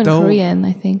 but I know in Korean,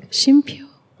 I think. Shimpyo.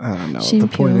 I don't know. Shimpyo. The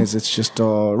point is it's just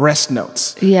rest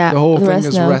notes. Yeah. The whole thing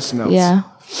is rest notes. Yeah.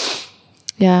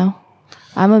 Yeah.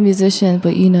 I'm a musician,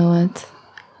 but you know it.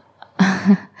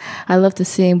 I love to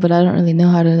sing, but I don't really know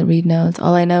how to read notes.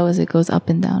 All I know is it goes up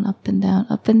and down, up and down,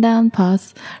 up and down,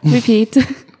 pause, repeat.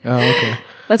 Oh, okay.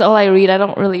 That's all I read. I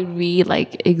don't really read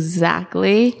like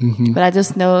exactly, but I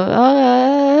just know,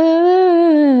 I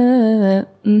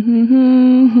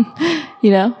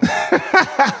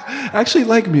actually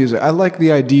like music. I like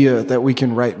the idea that we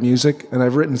can write music, and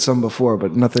I've written some before,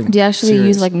 but nothing. Do you actually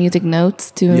serious. use like music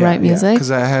notes to write music? Yeah,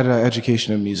 because I had an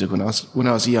education in music when I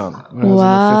was young. When I was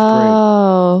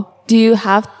wow. Do you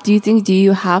have to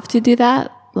do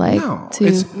that? Like hell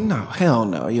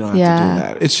no. You don't have to do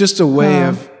that. It's just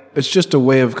a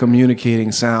way of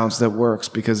communicating sounds that works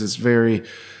because it's very.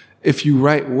 If you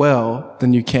write well,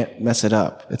 then you can't mess it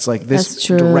up. It's like this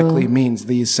directly means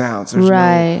these sounds. There's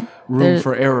no room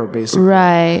for error, basically.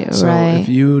 Right, so right. if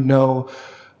you know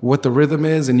what the rhythm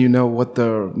is and you know what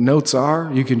the notes are,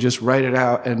 you can just write it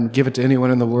out and give it to anyone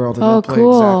in the world and they'll play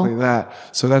exactly that.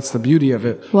 So that's the beauty of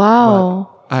it. Wow.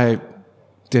 But I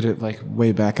did it like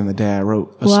way back in the day. I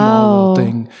wrote a small little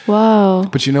thing. Wow.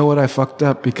 But you know what? I fucked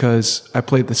up because I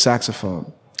played the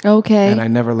saxophone. Okay. And I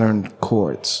never learned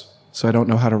chords. So I don't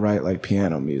know how to write like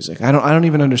piano music. I don't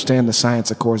even understand the science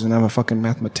of chords, and I'm a fucking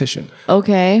mathematician.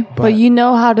 Okay. But you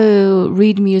know how to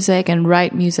read music and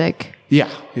write music. Yeah.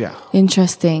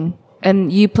 Interesting.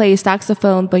 And you play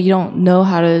saxophone, but you don't know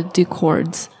how to do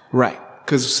chords. Right.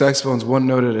 Because saxophone's one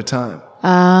note at a time.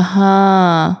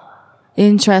 Uh-huh.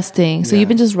 Interesting. So you've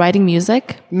been just writing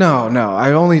music? No.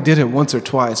 I only did it once or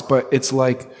twice, but it's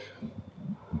like,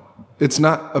 it's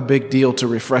not a big deal to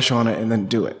refresh on it and then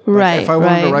do it. Right. If I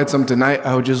wanted to write something tonight,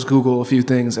 I would just Google a few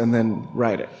things and then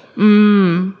write it.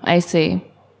 I see.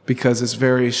 Because it's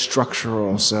very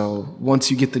structural. So once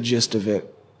you get the gist of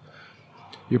it,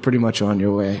 you're pretty much on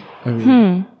your way. I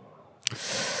mean,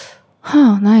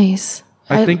 Oh, nice.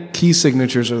 I think key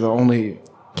signatures are the only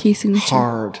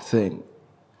hard thing.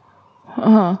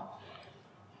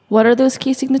 What are those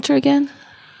key signature again?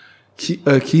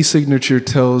 A key signature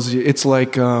tells you, it's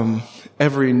like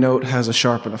every note has a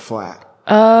sharp and a flat.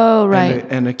 Oh, right.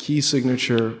 And a key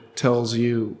signature tells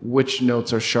you which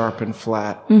notes are sharp and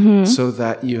flat so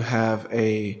that you have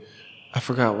I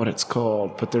forgot what it's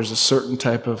called, but there's a certain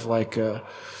type of like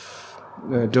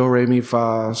do, re, mi,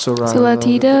 fa, so, la,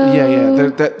 ti, do. Yeah.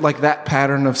 That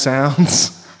pattern of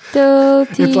sounds. Do,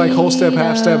 ti, it's like whole step,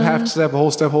 half step, half step, whole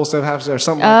step, half step, or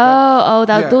something like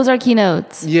that. Those are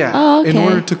keynotes. Yeah. Oh, okay. In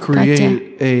order to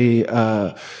create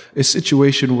a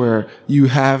situation where you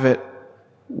have it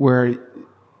where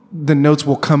the notes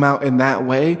will come out in that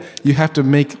way, you have to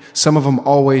make some of them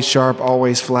always sharp,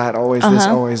 always flat, always this,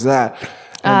 always that.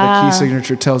 And the key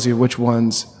signature tells you which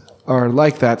ones are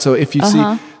like that. So if you see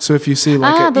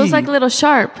like those E, like little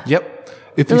sharp. Yep.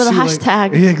 If the you little see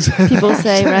hashtag exactly, people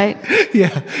say, right?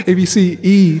 Yeah. If you see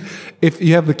E, if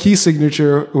you have the key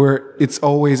signature where it's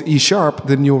always E sharp,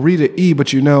 then you'll read it E, but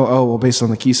based on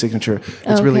the key signature,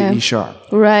 it's really E sharp.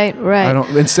 Right.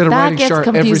 Instead of writing sharp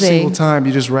confusing. every single time,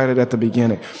 you just write it at the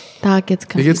beginning. That gets It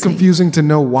confusing. gets confusing to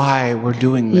know why we're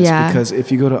doing this Yeah. because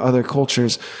if you go to other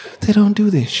cultures, they don't do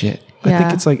this shit. I think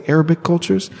Yeah. it's like Arabic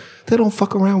cultures. They don't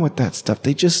fuck around with that stuff.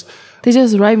 They just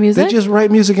write music.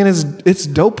 write music and it's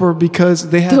doper because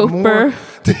they have more. Doper.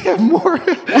 They have more.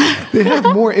 They have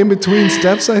more in between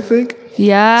steps. I think.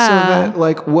 Yeah. So that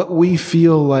like what we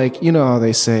feel like, you know how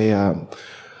they say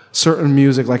certain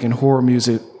music, like in horror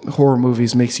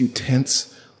movies, makes you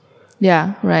tense.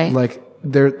 Yeah. Right. Like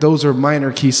those are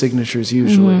minor key signatures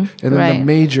usually, and then the right.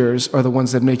 majors are the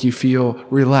ones that make you feel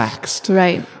relaxed.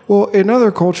 Right. Well, in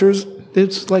other cultures,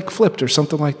 it's like flipped or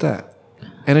something like that.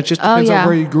 And it just depends yeah. on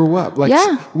where you grew up. Like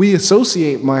Yeah. we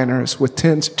associate minors with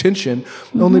tension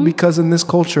only because in this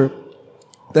culture,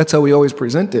 that's how we always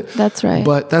present it. That's right.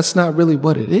 But that's not really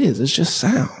what it is. It's just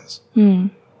sounds.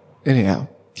 Anyhow,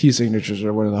 key signatures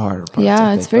are one of the harder parts. Yeah,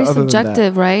 I it's think. very But other than that-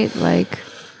 subjective, right? Like,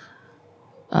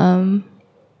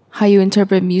 how you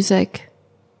interpret music.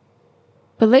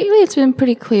 But lately, it's been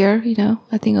pretty clear. You know,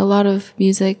 I think a lot of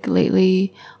music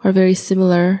lately are very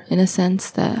similar in a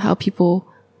sense that how people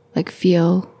like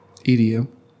feel. EDM.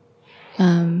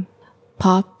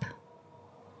 Pop,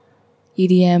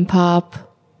 EDM,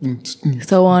 pop,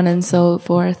 so on and so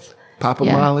forth. Papa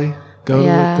Yeah. Molly. Go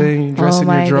Yeah. to a thing, dress Oh in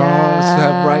your my drawers,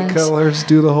 have bright gosh. colors,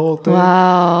 do the whole thing.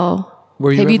 Wow.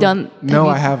 Were Have you ever- done? No, have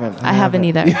you- I haven't. I haven't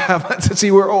either. Yeah,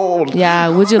 see, we're old. Yeah.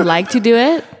 Would you like to do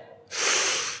it?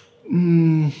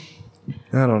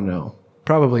 I don't know.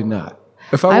 Probably not.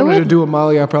 If I wanted to would- do a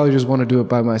Molly, I probably just want to do it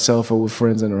by myself or with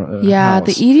friends in a Yeah, house.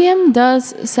 the EDM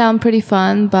does sound pretty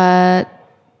fun, but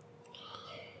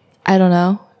I don't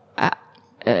know.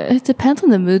 It depends on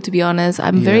the mood, to be honest.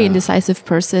 I'm a very Yeah. indecisive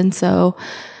person, so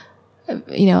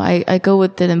you know, I go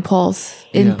with an impulse.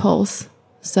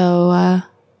 So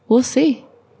we'll see,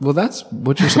 Well, that's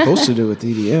what you're supposed to do with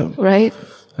EDM. right?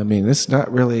 I mean, it's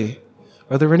not really.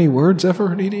 Are there any words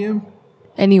ever in EDM?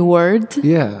 Any words?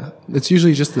 Yeah, it's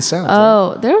usually just the sounds. right?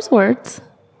 Oh, there's words.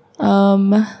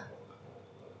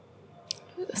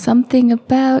 Something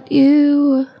about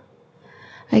you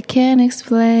I can't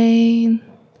explain.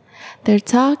 They're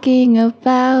talking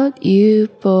about you,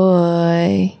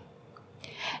 boy,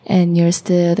 and you're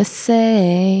still the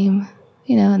same.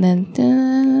 You know, and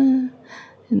then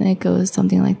it goes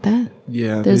something like that.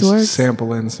 Yeah, there's they words.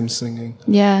 sample in some singing.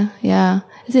 Yeah, yeah.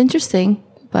 It's interesting,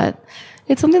 but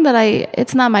it's something that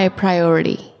it's not my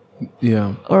priority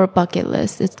Yeah, or a bucket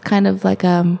list. It's kind of like,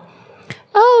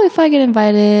 oh, if I get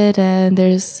invited and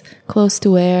there's clothes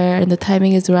to wear and the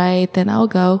timing is right, then I'll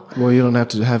go. well, you don't have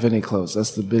to have any clothes.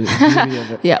 That's the beauty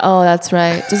of it. Yeah. Oh, that's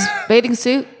right. Just bathing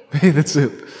suit. Hey, that's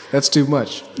it. That's too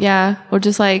much. Yeah. Or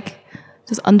just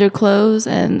underclothes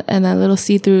and a little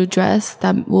see-through dress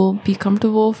that will be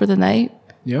comfortable for the night.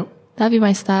 Yep. That'd be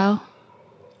my style.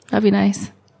 That'd be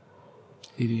nice.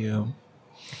 EDM.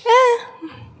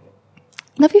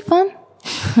 That'd be fun.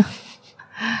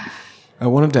 I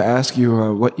wanted to ask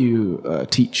you what you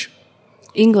teach.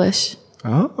 English.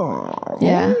 Oh.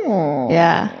 Yeah.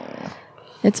 Yeah.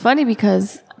 It's funny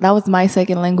because that was my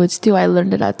second language too. I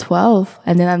learned it at 12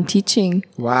 and then I'm teaching.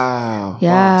 Wow.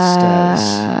 Yeah.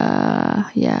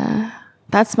 Status. Yeah.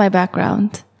 That's my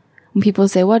background. When people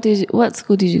say, what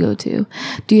school did you go to?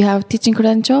 Do you have teaching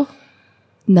credential?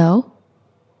 No.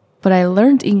 But I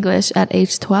learned English at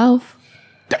age 12.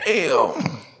 Damn.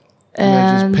 And they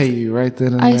And just pay you right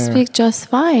then and I there. speak just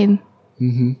fine.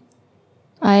 Mm-hmm.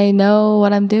 I know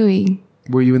what I'm doing.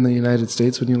 Were you in the United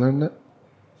States when you learned it?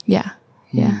 Yeah.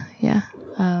 Yeah. Yeah.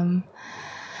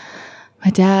 My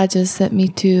dad just sent me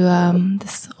to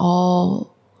this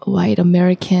all white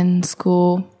American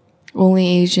school, only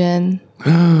Asian.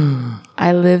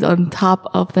 I lived on top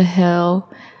of the hill.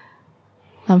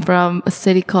 I'm from a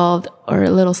city or a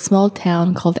little small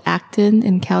town called Acton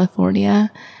in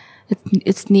California.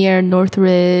 It's near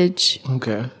Northridge,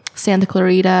 Okay. Santa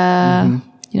Clarita,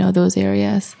 those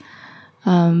areas.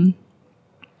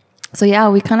 So yeah,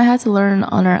 we kind of had to learn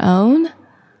on our own.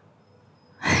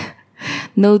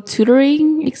 No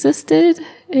tutoring existed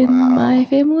in my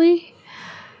family.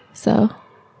 So,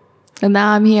 and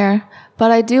now I'm here. But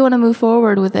I do want to move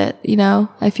forward with it.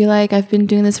 I feel like I've been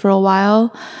doing this for a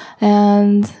while.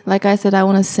 And like I said, I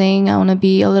want to sing. I want to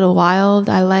be a little wild.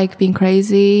 I like being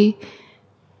crazy.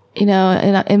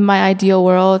 In my ideal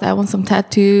world, I want some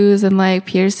tattoos and like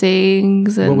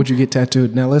piercings. And What would you get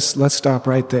tattooed? Now let's stop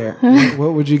right there.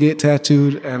 What would you get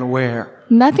tattooed and where?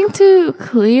 nothing too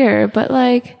clear, but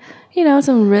like,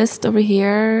 some wrist over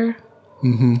here.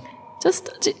 Mm-hmm.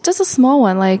 Just a small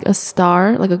one, like a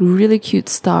star, like a really cute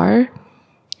star.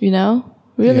 Really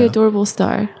Yeah. adorable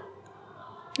star.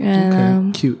 And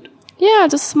Okay. Cute. yeah,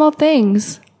 just small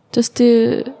things,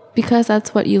 because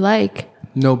that's what you like.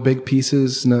 No big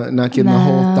pieces, not getting the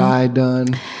whole thigh done.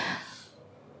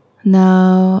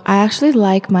 No, I actually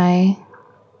like my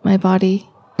body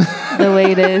the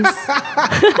way it is.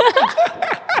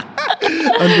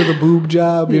 Under the boob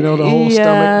job, the whole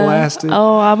stomach blasted.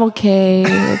 Oh, I'm okay.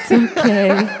 It's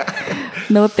okay.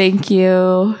 No, thank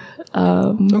you.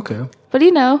 Okay. But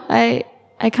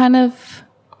I kind of,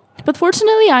 but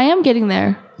fortunately I am getting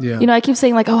there. Yeah. I keep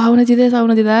saying like, oh, I want to do this, I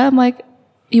want to do that. I'm like,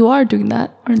 you are doing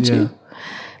that, aren't you?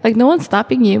 Like no one's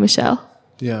stopping you, Michelle.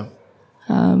 Yeah.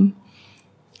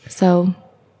 So,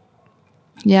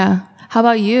 yeah. How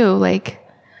about you? Like,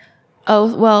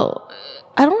 oh, well,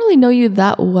 I don't really know you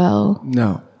that well.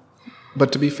 No.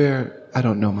 But to be fair, I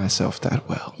don't know myself that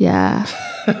well. Yeah.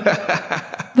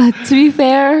 But to be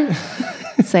fair,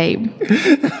 same.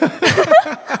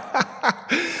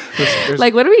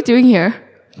 Like, what are we doing here?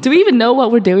 Do we even know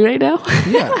what we're doing right now?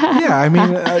 Yeah. I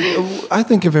mean, I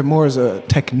think of it more as a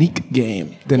technique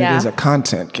game than it is a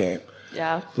content game.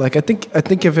 Yeah. Like I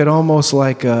think of it almost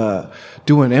like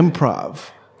doing improv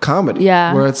comedy.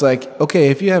 Yeah. Where it's like, okay,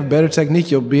 if you have better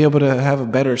technique, you'll be able to have a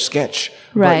better sketch.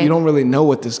 Right. But you don't really know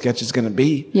what the sketch is going to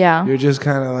be. Yeah. You're just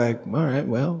kind of like, all right,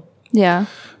 well. Yeah.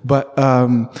 But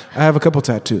I have a couple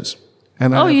tattoos.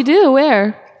 And You do?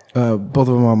 Where? both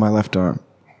of them on my left arm.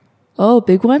 Oh,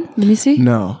 big one? Let me see.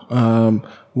 No.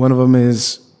 One of them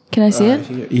is. Can I see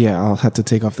it? Yeah, I'll have to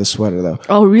take off the sweater though.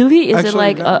 Oh, really? Is Actually, it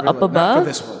like not up really, above? not for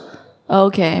this one.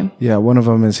 Okay. Yeah, one of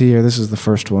them is here. This is the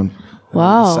first one. And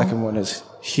Wow. The second one is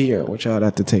here, which I'd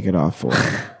have to take it off for.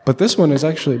 But this one is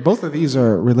actually, both of these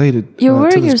are related. You're to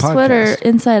wearing this your sweater podcast.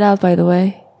 inside out, by the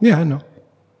way. Yeah, I know.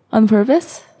 On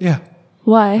purpose? Yeah, I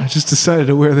Why? just decided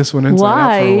to wear this one inside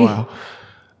out for a Why? while.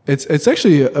 It's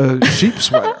actually a sheep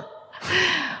sweater.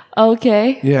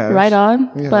 Okay. Yeah, Right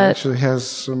on. Yeah, it But actually has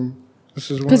some. This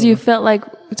is one. because of you the- felt like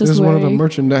This just is one of the wearing.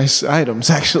 merchandise items,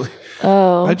 actually.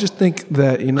 Oh. I just think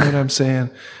that, you know what I'm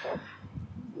saying?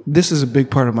 This is a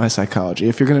big part of my psychology.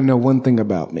 If you're going to know one thing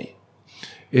about me,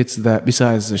 it's that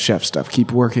besides the chef stuff,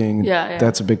 keep working. Yeah.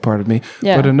 That's a big part of me.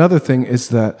 Yeah. But another thing is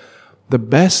that the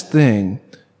best thing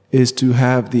is to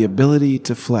have the ability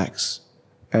to flex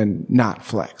and not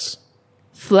flex.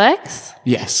 Flex?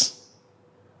 Yes.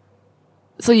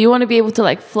 So you want to be able to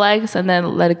like flex and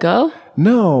then let it go?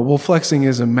 No, well, flexing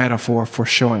is a metaphor for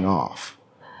showing off.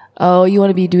 Oh, you want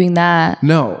to be doing that.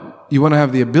 No, you want to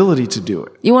have the ability to do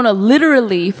it. You want to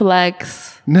literally flex.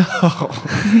 No,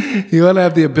 you want to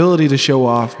have the ability to show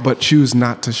off, but choose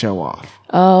not to show off.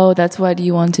 Oh, that's what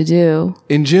you want to do.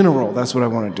 In general, that's what I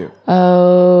want to do.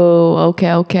 Oh,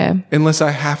 okay. Unless I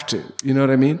have to. You know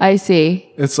what I mean? I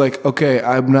see. It's like, okay,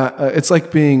 I'm not, it's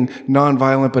like being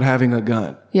nonviolent but having a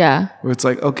gun. Yeah. Where it's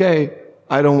like, okay,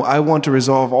 I want to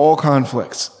resolve all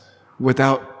conflicts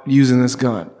without using this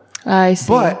gun. I see.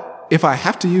 But if I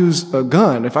have to use a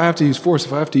gun, if I have to use force,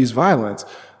 if I have to use violence,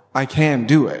 I can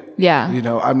do it. Yeah. You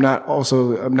know, I'm not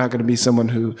going to be someone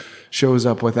who shows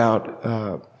up without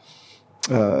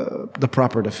the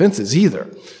proper defenses either.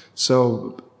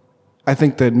 So I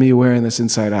think that me wearing this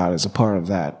inside out is a part of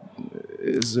that,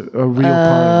 is a real part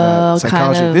of that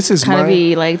psychology. This is kind of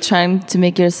be like trying to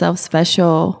make yourself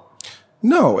special.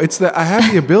 No, it's that I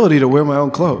have the ability to wear my own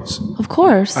clothes. Of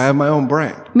course. I have my own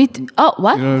brand. Me oh,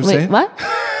 what? You know what I'm Wait, saying? what?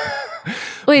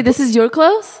 Wait, this is your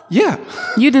clothes? Yeah.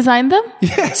 You designed them?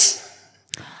 Yes.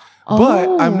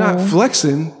 But I'm not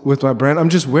flexing with my brand. I'm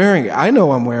just wearing it. I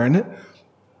know I'm wearing it,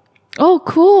 Oh,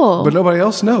 cool. but nobody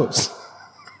else knows.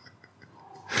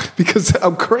 Because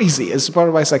I'm crazy. It's part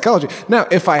of my psychology. Now,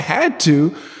 if I had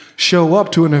to show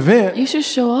up to an event, You should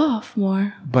show off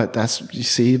more. but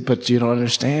you don't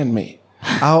understand me.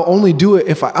 I'll only do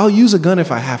it I'll use a gun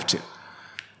if I have to.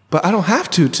 But I don't have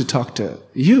to talk to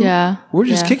you. Yeah. We're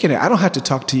just Yeah. kicking it. I don't have to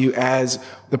talk to you as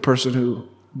the person who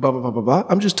blah, blah, blah, blah, blah.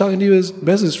 I'm just talking to you as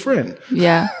Bez's friend.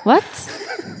 Yeah. What?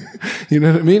 You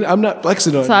know what I mean? I'm not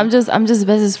flexing on So I'm just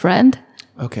Bez's friend.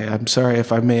 you. Okay, I'm sorry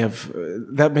if I may have,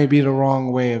 that may be the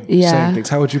wrong way of Yeah. saying things.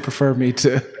 How would you prefer me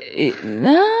to?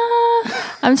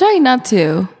 I'm trying not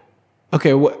to.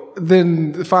 Okay,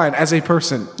 then fine, as a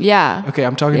person. Yeah. Okay,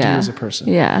 I'm talking to you as a person.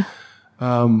 Yeah.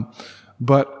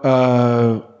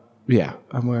 Yeah,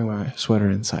 I'm wearing my sweater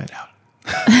inside out.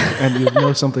 And you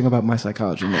know something about my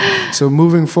psychology now. So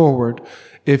moving forward,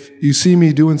 if you see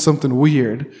me doing something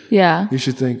weird, Yeah. you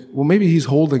should think, well, maybe he's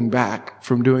holding back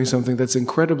from doing something that's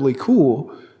incredibly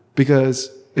cool because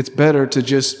it's better to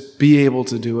just be able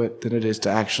to do it than it is to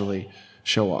actually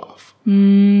show off.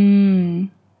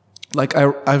 Like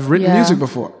I've written Yeah. music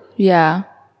before. Yeah.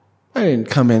 I didn't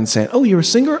come in saying, "Oh, you're a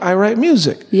singer? I write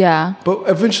music." Yeah. But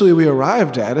eventually we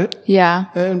arrived at it. Yeah.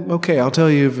 And okay, I'll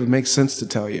tell you if it makes sense to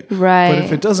tell you. Right. But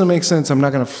if it doesn't make sense, I'm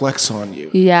not going to flex on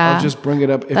you. Yeah. I'll just bring it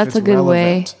up if That's it's a good relevant.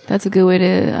 way. That's a good way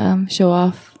to show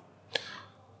off.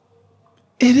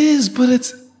 It is, but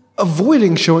it's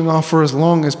avoiding showing off for as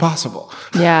long as possible.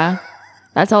 Yeah.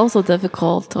 That's also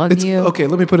difficult on you. Okay,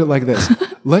 let me put it like this.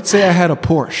 Let's say I had a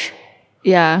Porsche.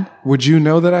 Yeah. Would you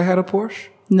know that I had a Porsche?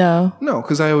 No. No,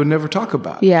 because I would never talk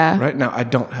about it. Yeah. Right now, I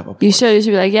don't have a Porsche. You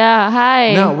should be like, yeah,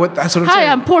 hi. No, that's what I'm hi, saying.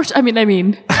 I'm Porsche. I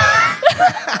mean.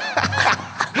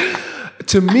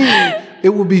 To me, it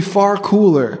would be far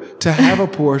cooler to have a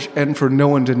Porsche and for no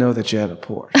one to know that you had a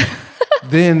Porsche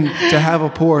than to have a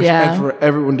Porsche and for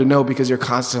everyone to know because you're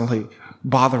constantly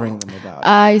bothering them about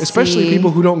it. Especially people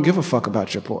who don't give a fuck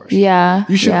about your Porsche. Yeah.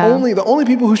 You should the only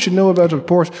people who should know about your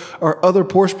Porsche are other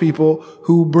Porsche people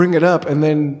who bring it up and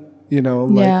then,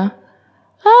 yeah.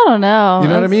 I don't know. You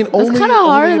know what I mean? It's kind of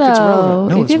hard if it's though.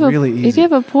 relevant. No, it's really easy. If you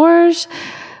have a Porsche,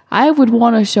 I would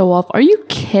want to show off. Are you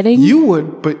kidding? You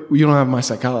would, but you don't have my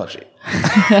psychology.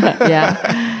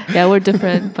 Yeah. Yeah, we're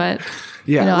different, but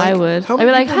yeah, I would. I'd be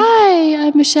like, hi,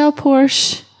 I'm Michelle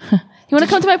Porsche. You want to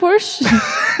come to my Porsche?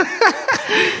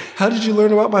 How did you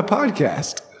learn about my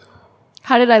podcast?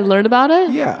 How did I learn about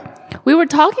it? Yeah. We were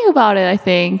talking about it, I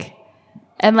think.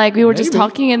 And we were just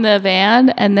talking in the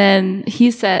van, and then he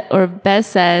said, or Bez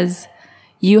says,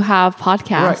 you have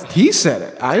podcast. Right. He said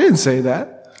it. I didn't say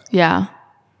that. Yeah.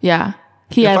 Yeah.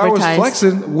 He if advertised. I was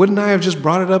flexing, wouldn't I have just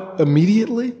brought it up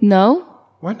immediately? No.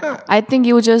 Why not? I think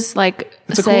you would just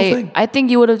It's a say, cool thing. I think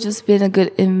you would have just been a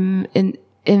good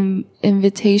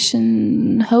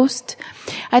invitation host.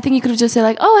 I think you could have just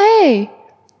said oh, hey,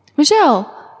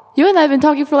 Michelle, you and I have been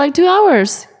talking for 2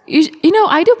 hours. You know,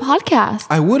 I do podcasts.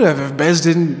 I would have if Bez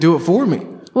didn't do it for me.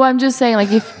 Well, I'm just saying,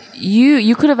 if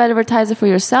you could have advertised it for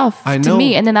yourself to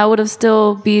me, and then I would have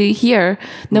still be here,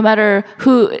 no matter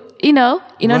who, you know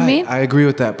what I mean? I agree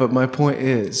with that. But my point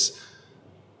is,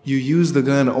 you use the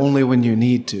gun only when you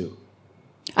need to.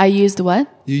 I used what?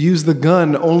 You use the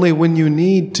gun only when you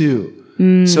need to.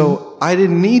 So I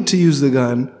didn't need to use the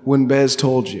gun when Bez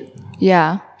told you.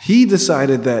 Yeah. He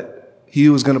decided that he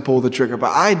was going to pull the trigger,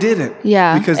 but I didn't.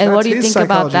 Yeah. Because and that's what do you his think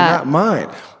psychology, about that? not mine.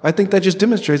 I think that just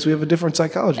demonstrates we have a different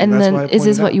psychology. And that's then, why I is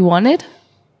this pointed what out. you wanted?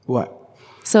 What?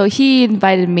 So he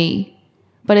invited me,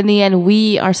 but in the end,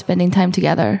 we are spending time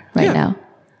together right now.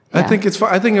 I think it's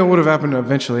fine. I think it would have happened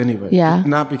eventually anyway. Yeah.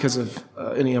 Not because of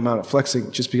any amount of flexing,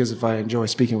 just because if I enjoy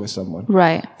speaking with someone,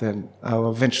 Right. then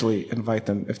I'll eventually invite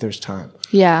them if there's time.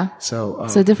 Yeah. So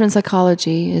different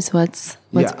psychology is what's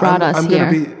brought us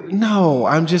here. No,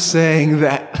 I'm just saying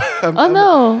that.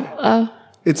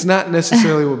 It's not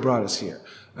necessarily what brought us here.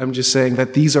 I'm just saying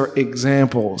that these are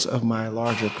examples of my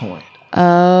larger point.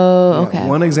 Oh, okay.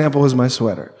 One example is my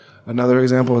sweater. Another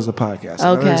example is the podcast.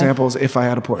 Another example is if I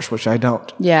had a Porsche, which I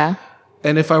don't. Yeah.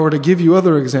 And if I were to give you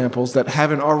other examples that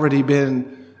haven't already been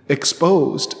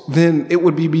exposed, then it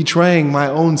would be betraying my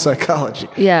own psychology.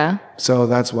 Yeah. So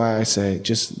that's why I say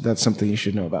that's something you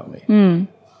should know about me. Yeah.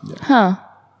 Huh.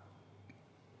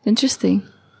 Interesting.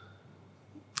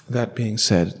 That being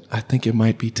said, I think it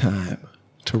might be time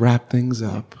to wrap things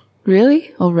up.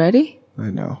 Really? Already?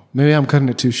 I know. Maybe I'm cutting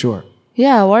it too short.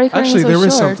 Yeah, why are you cutting Actually, it so there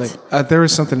is short? something. There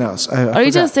is something else. I Are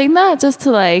you forgot. just saying that just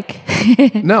to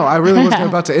No, I really wasn't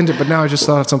about to end it, but now I just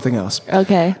thought of something else.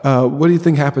 Okay. What do you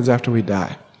think happens after we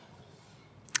die?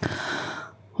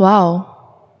 Wow.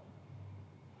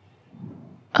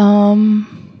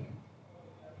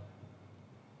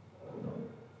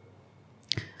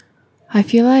 I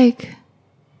feel like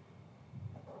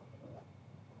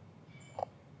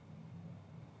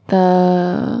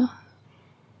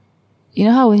you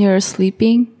know how when you're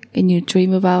sleeping and you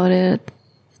dream about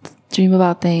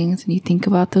things and you think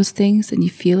about those things and you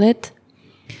feel it?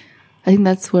 I think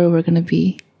that's where we're going to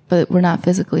be, but we're not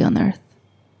physically on Earth.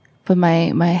 But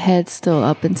my head's still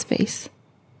up in space.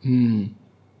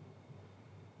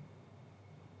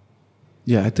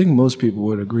 Yeah, I think most people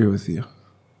would agree with you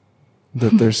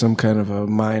that there's some kind of a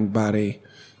mind-body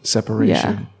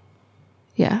separation.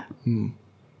 Yeah.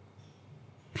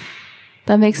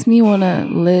 That makes me want to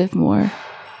live more.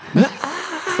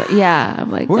 So, yeah,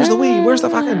 I'm like, Where's the weed? Where's the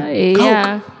fucking coke?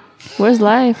 Yeah. Where's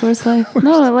life?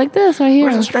 No, like this right here.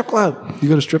 Where's the strip club? You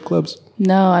go to strip clubs?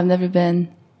 No, I've never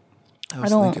been. I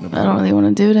don't really want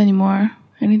to do it anymore.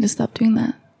 I need to stop doing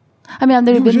that. I mean, I've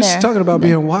never You were been just there. talking about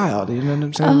being wild. You know what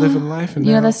I'm saying? Living life. And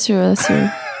that's true.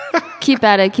 Keep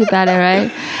at it,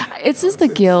 right? It's just the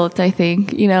guilt, I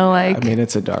think. I mean,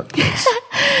 it's a dark place.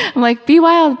 I'm like, be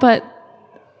wild, but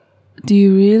do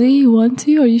you really want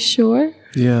to? Are you sure?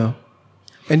 Yeah.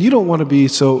 And you don't want to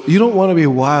be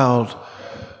wild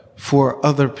for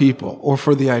other people or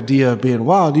for the idea of being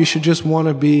wild. You should just want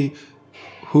to be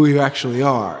who you actually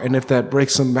are. And if that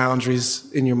breaks some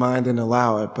boundaries in your mind, then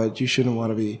allow it. But you shouldn't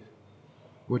want to be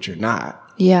what you're not.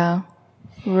 Yeah.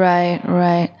 Right.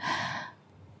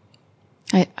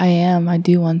 I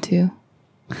do want to.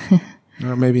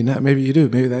 Or maybe not. Maybe you do.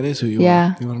 Maybe that is who you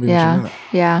are. You want to be what you're not.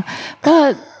 Yeah.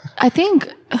 But I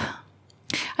think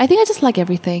I just like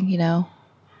everything,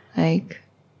 like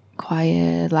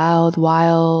quiet, loud,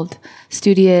 wild,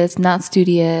 studious, not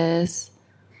studious.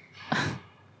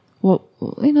 Well,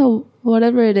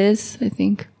 whatever it is, I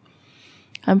think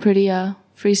I'm pretty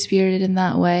free spirited in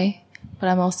that way, but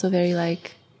I'm also very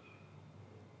like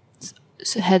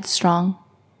headstrong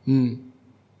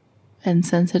and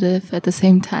sensitive at the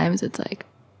same time. So it's like,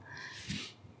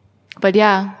 but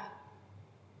yeah,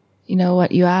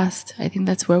 what you asked, I think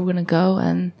that's where we're gonna go.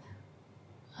 And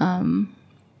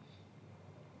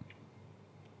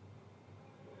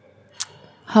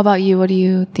how about you? What do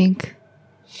you think?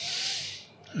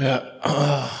 Yeah,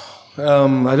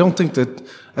 I don't think that.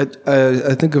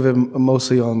 I think of it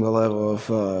mostly on the level of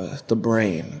the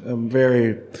brain.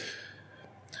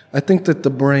 I think that the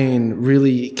brain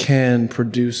really can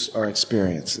produce our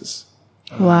experiences.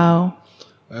 Wow.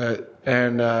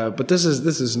 But this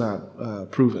is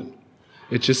not proven.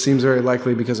 It just seems very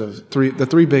likely because of the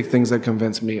three big things that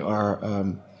convince me are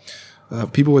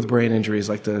people with brain injuries,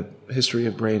 like the history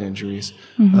of brain injuries,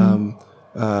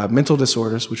 mental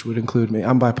disorders, which would include me.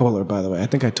 I'm bipolar, by the way. I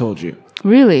think I told you.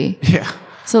 Really? Yeah.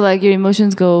 So like your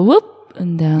emotions go whoop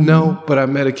and down. No, but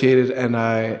I'm medicated and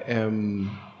I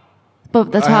am.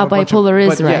 But that's how bipolar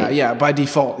is, right? Yeah, by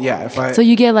default, yeah. So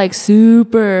you get like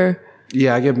super.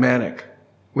 Yeah, I get manic,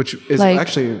 which is like,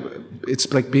 actually,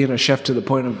 it's like being a chef to the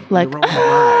point of like rolling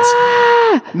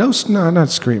eyes. No, not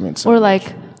screaming. Or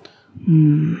like.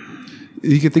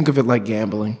 You could think of it like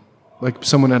gambling, like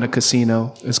someone at a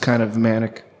casino is kind of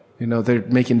manic. They're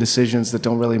making decisions that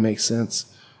don't really make sense.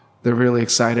 They're really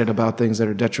excited about things that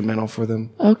are detrimental for them.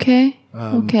 Okay.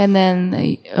 And then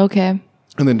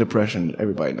And then depression.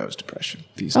 Everybody knows depression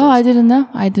these days. Oh, I didn't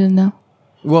know.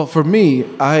 Well, for me,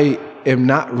 I am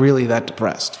not really that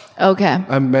depressed. Okay.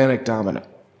 I'm manic dominant.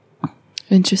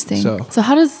 Interesting. So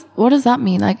what does that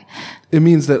mean? Like, it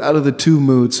means that out of the two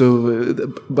moods,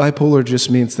 bipolar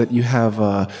just means that you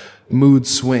have mood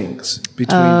swings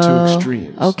between two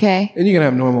extremes. Okay. And you can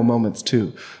have normal moments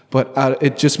too. But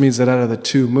it just means that out of the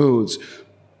two moods,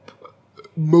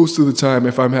 most of the time,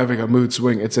 if I'm having a mood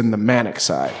swing, it's in the manic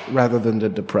side rather than the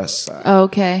depressed side.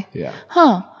 Okay. Yeah.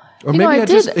 Huh. Or maybe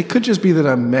it could just be that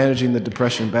I'm managing the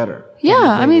depression better. Yeah,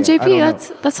 I mean,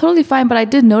 JP, that's totally fine. But I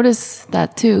did notice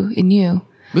that too in you.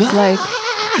 Like,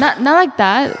 not like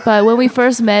that, but when we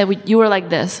first met, you were like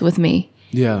this with me.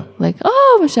 Yeah. Like,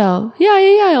 oh, Michelle.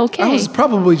 Yeah, okay. I was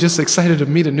probably just excited to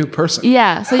meet a new person.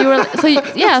 Yeah, so you were,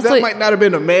 that might not have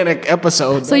been a manic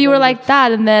episode. So you were like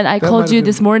that, and then I called you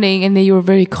this morning, and then you were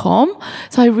very calm.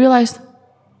 So I realized,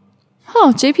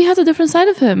 JP has a different side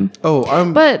of him. Oh,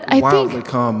 I'm wildly think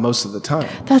calm most of the time.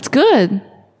 That's good.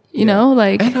 You know,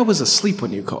 like. And I was asleep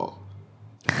when you called.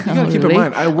 You gotta keep in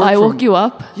mind, I woke you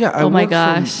up? Yeah, I oh my work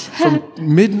gosh. from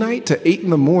midnight to 8 in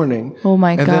the morning. Oh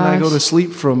my gosh. And then I go to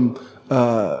sleep from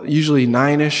usually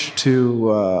 9-ish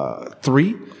to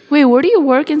 3. Wait, where do you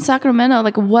work in Sacramento?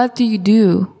 Like, what do you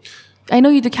do? I know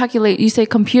you you say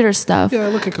computer stuff. Yeah, I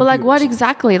look at computers. But like, what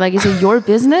exactly? Like, is it your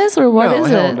business or what is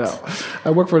it? No.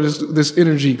 I work for this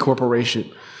energy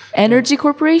corporation. Energy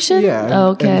corporation? Yeah.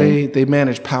 Okay. And they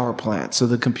manage power plants. So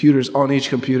the computers, on each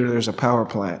computer, there's a power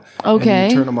plant. Okay.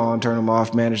 And you turn them on, turn them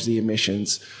off, manage the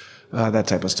emissions, that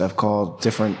type of stuff. Call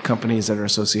different companies that are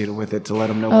associated with it to let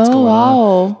them know what's going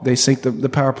on. They sync the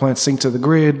power plants sync to the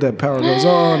grid. The power goes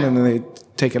on, and then they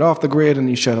take it off the grid, and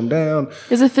you shut them down.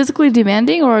 Is it physically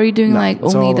demanding, or are you doing like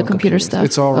only the computer stuff?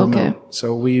 It's all remote. Okay.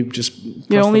 So we just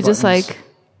you're only just like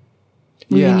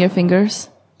moving your fingers.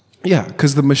 Yeah,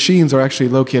 because the machines are actually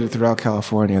located throughout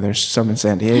California. There's some in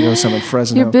San Diego, some in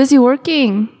Fresno. You're busy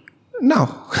working. No,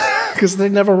 because they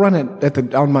never run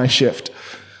it on my shift.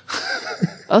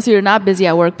 Oh, so you're not busy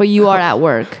at work, but you are at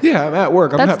work. Yeah, I'm at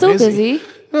work. I'm not still busy.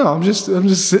 No, I'm just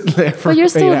sitting there for 8 hours. But you're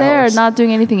still there, not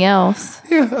doing anything else.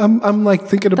 Yeah, I'm like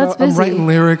thinking about. I'm writing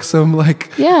lyrics. I'm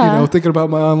like, thinking about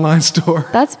my online store.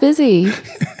 That's busy.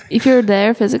 If you're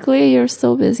there physically, you're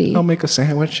still busy. I'll make a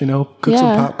sandwich, cook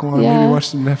some popcorn, maybe watch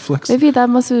some Netflix. Maybe that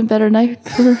must have been a better night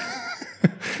for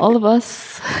all of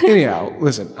us. Anyhow,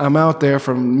 listen, I'm out there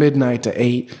from midnight to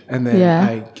 8, and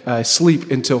then I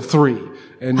sleep until 3.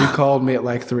 And you called me at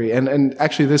like 3. And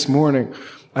actually this morning,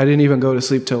 I didn't even go to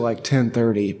sleep till like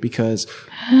 10:30 because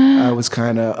I was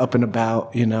kind of up and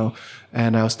about, you know,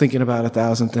 and I was thinking about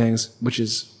 1,000 things, which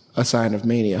is a sign of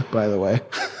mania, by the way.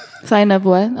 Sign of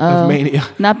what? Of mania.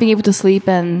 Not being able to sleep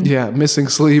and... Yeah, missing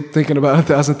sleep, thinking about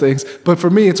 1,000 things. But for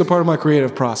me, it's a part of my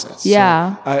creative process.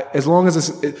 Yeah. So as long as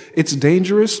it's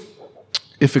dangerous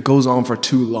if it goes on for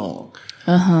too long.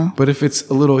 But if it's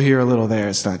a little here, a little there,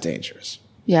 it's not dangerous.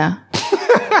 Yeah.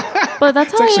 But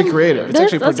that's It's actually creative. It's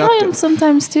actually that's how I am productive.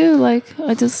 sometimes too. Like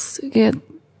I just get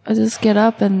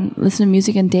up and listen to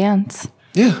music and dance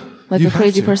Yeah. like you a have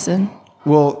crazy to. person.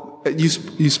 Well,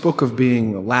 you spoke of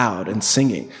being loud and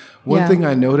singing. One Yeah. thing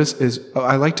I notice is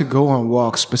I like to go on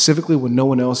walks specifically when no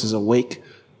one else is awake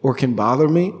or can bother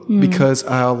me because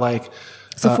I'll like,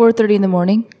 So 4:30 in the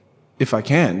morning. if I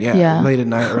can, Yeah. late at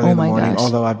night, early Oh in the my morning, gosh.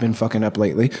 although I've been fucking up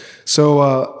lately. So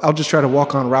I'll just try to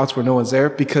walk on routes where no one's there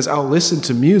because I'll listen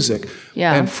to music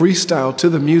Yeah. and freestyle to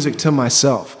the music to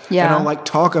myself. Yeah. And I'll like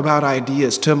talk about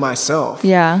ideas to myself.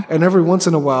 Yeah. And every once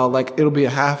in a while, like it'll be a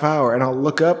half hour and I'll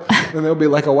look up and there'll be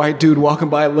like a white dude walking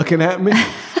by looking at me.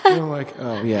 And I'm like,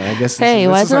 oh yeah, I guess Hey,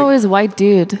 why is it always white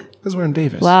dude? Because we're in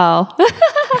Davis. Wow.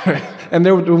 And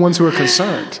they were the ones who were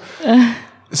concerned.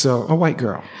 So a white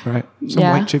girl, right? Some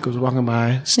Yeah. white chick was walking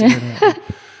by, staring at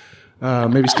me.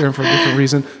 Maybe staring for a different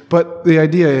reason. But the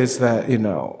idea is that, you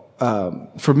know,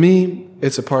 for me,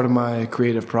 it's a part of my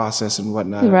creative process and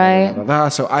whatnot. Right.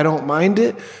 So I don't mind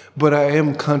it, but I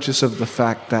am conscious of the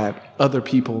fact that other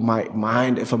people might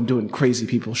mind if I'm doing crazy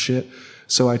people shit.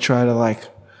 So I try to like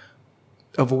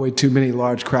avoid too many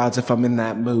large crowds if I'm in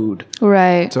that mood.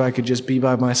 Right. So I could just be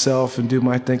by myself and do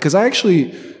my thing. Because I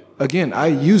actually, again, I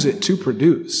use it to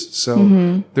produce.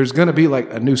 So there's going to be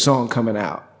like a new song coming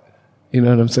out. You know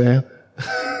what I'm saying?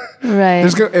 Right.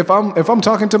 If I'm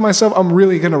talking to myself, I'm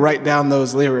really going to write down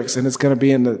those lyrics and it's going to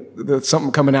be in the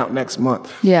something coming out next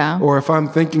month. Yeah. Or if I'm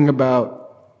thinking about,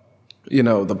 you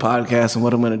know, the podcast and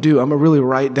what I'm going to do, I'm going to really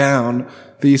write down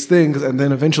these things and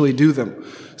then eventually do them.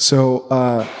 So,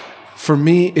 for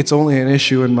me, it's only an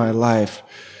issue in my life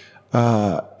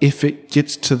if it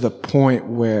gets to the point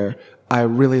where I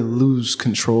really lose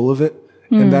control of it.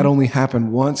 And that only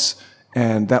happened once,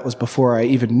 and that was before I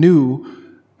even knew,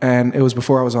 and it was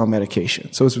before I was on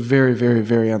medication. So it's very, very,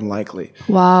 very unlikely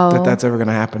Wow. that that's ever going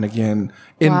to happen again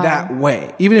in that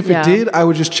way. Even if Yeah. it did, I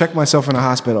would just check myself in a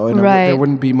hospital, and Right. there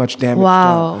wouldn't be much damage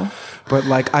Wow. done. But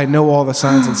like, I know all the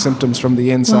signs and symptoms from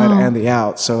the inside and the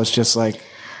out, so it's just like,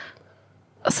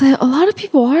 So a lot of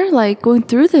people are like going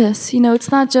through this. You know, it's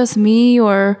not just me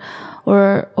or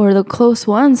the close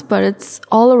ones, but it's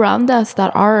all around us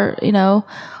that are, you know,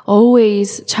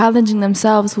 always challenging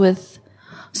themselves with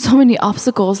so many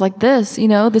obstacles like this. You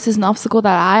know, this is an obstacle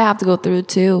that I have to go through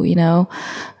too, you know.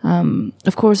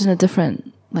 Of course in a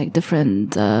different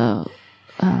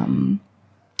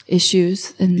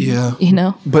issues and you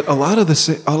know. But a lot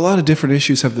of different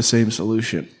issues have the same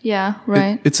solution. Yeah,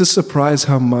 right. It's a surprise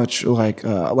how much like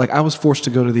I was forced to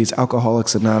go to these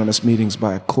Alcoholics Anonymous meetings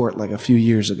by a court like a few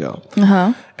years ago.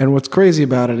 And what's crazy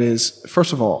about it is,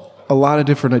 first of all, a lot of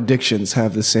different addictions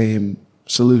have the same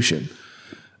solution,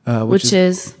 which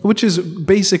is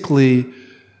basically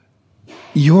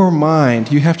your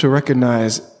mind. You have to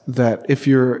recognize that if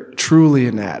you're truly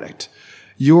an addict,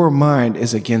 your mind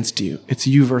is against you. It's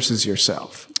you versus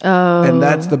yourself. Oh. And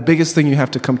that's the biggest thing you have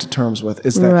to come to terms with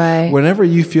is that whenever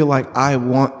you feel like I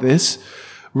want this,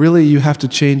 really you have to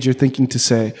change your thinking to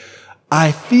say,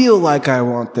 I feel like I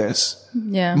want this.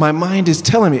 Yeah. My mind is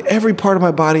telling me, every part of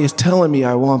my body is telling me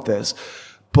I want this.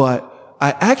 But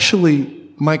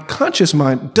my conscious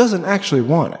mind doesn't actually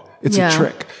want it. It's a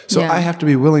trick. So I have to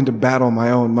be willing to battle my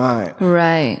own mind.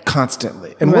 Right.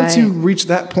 Constantly. And once you reach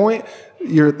that point,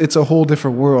 it's a whole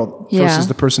different world versus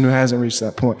the person who hasn't reached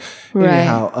that point. Right.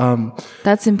 Anyhow,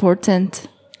 that's important.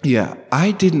 Yeah,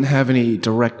 I didn't have any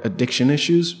direct addiction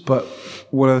issues, but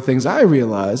one of the things I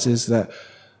realized is that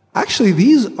actually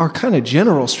these are kind of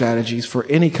general strategies for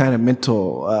any kind of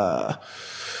mental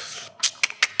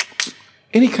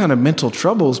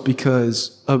troubles,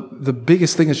 because the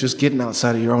biggest thing is just getting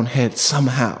outside of your own head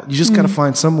somehow. You just got to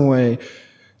find some way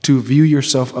to view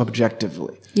yourself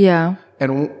objectively. Yeah.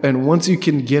 And once you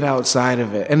can get outside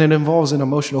of it, and it involves an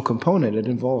emotional component, it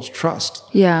involves trust.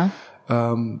 Yeah.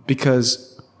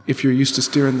 Because if you're used to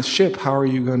steering the ship, how are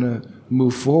you going to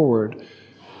move forward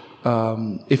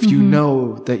if you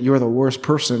know that you're the worst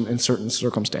person in certain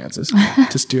circumstances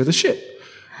to steer the ship?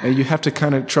 And you have to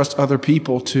kind of trust other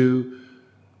people to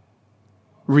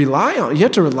rely on. You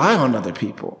have to rely on other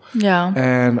people. Yeah.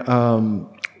 And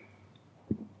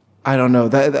I don't know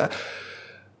that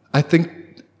I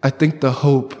think the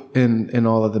hope in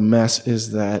all of the mess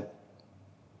is that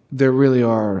there really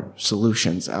are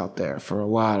solutions out there for a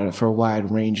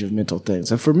wide range of mental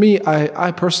things. And for me,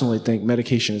 I personally think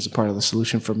medication is a part of the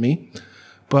solution for me,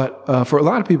 but for a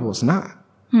lot of people, it's not.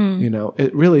 You know,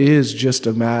 it really is just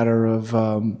a matter of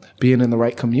being in the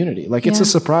right community. Like, it's a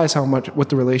surprise what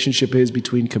the relationship is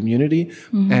between community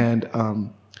and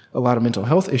a lot of mental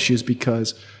health issues,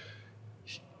 because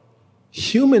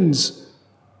humans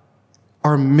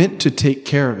are meant to take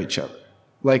care of each other.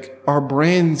 Like, our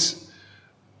brains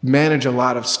manage a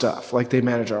lot of stuff. Like, they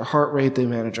manage our heart rate, they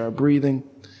manage our breathing,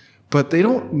 but they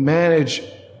don't manage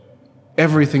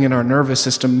everything in our nervous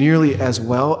system nearly as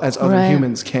well as other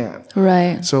humans can.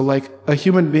 Right. So, like, a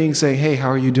human being saying, hey, how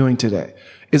are you doing today,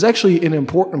 is actually an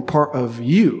important part of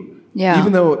you. Yeah.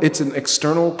 Even though it's an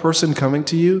external person coming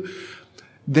to you,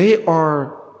 they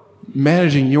are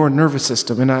managing your nervous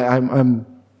system. And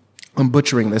I'm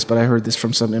butchering this, but I heard this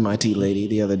from some MIT lady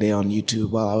the other day on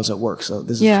YouTube while I was at work. So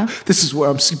this is where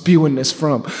I'm spewing this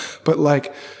from. But,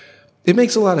 like, it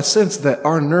makes a lot of sense that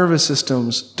our nervous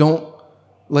systems don't,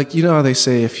 like, you know how they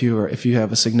say if you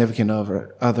have a significant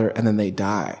other and then they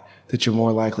die, that you're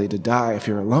more likely to die if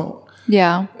you're alone.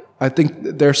 Yeah. I think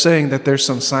they're saying that there's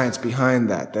some science behind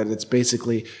that it's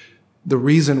basically the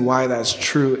reason why that's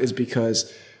true is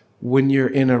because when you're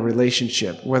in a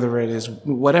relationship, whether it is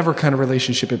whatever kind of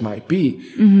relationship it might be,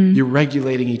 you're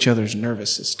regulating each other's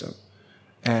nervous system.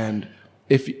 And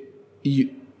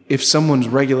if someone's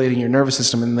regulating your nervous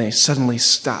system and they suddenly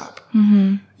stop,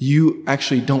 you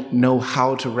actually don't know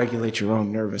how to regulate your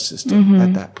own nervous system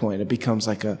at that point. It becomes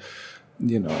like a,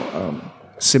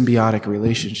 symbiotic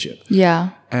relationship.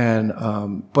 Yeah. And,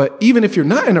 but even if you're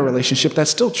not in a relationship,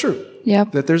 that's still true.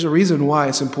 Yep. That there's a reason why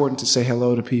it's important to say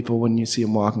hello to people when you see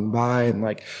them walking by, and,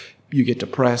 like, you get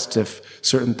depressed if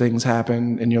certain things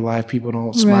happen in your life, people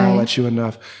don't smile at you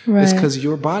enough. It's because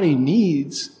your body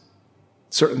needs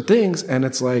certain things, and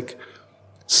it's like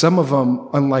some of them,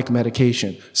 unlike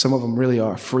medication, some of them really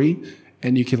are free,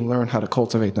 and you can learn how to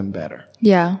cultivate them better.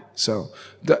 Yeah. So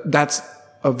that's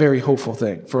a very hopeful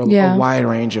thing for a wide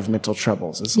range of mental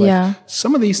troubles. It's like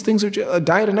some of these things are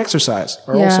diet and exercise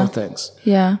are also things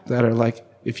that are like,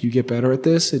 if you get better at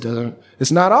this,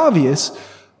 it's not obvious,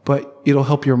 but it'll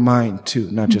help your mind too,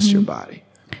 not just your body.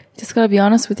 Just gotta be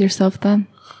honest with yourself then.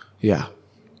 Yeah.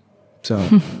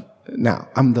 So now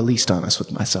I'm the least honest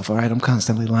with myself. All right. I'm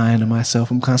constantly lying to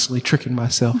myself. I'm constantly tricking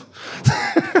myself.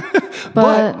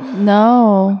 but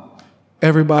no.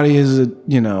 Everybody is,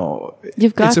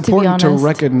 you've got it's important to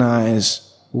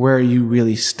recognize where you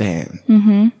really stand,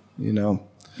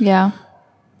 Yeah.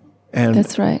 And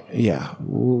that's right. Yeah.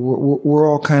 We're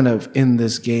all kind of in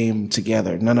this game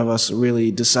together. None of us really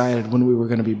decided when we were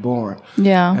going to be born.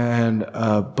 Yeah. And,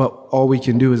 but all we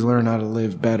can do is learn how to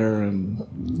live better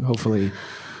and hopefully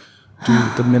do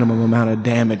the minimum amount of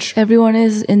damage. Everyone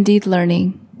is indeed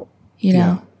learning, you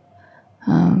know.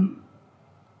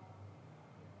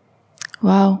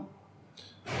 Wow.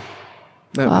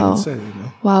 That being said,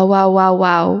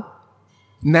 Wow.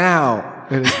 Now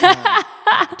it is time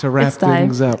to wrap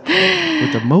things up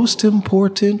with the most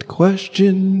important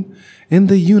question in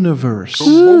the universe. The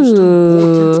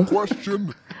most important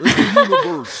question in the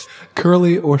universe.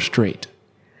 Curly or straight?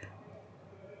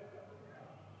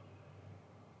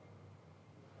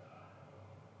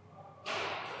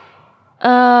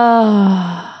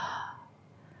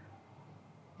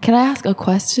 Can I ask a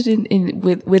question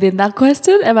within that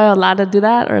question? Am I allowed to do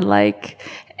that, or like,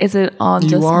 is it on?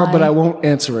 You are, but I won't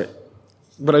answer it.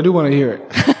 But I do want to hear it.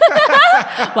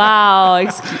 Wow,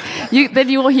 then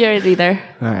you won't hear it either.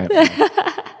 All right.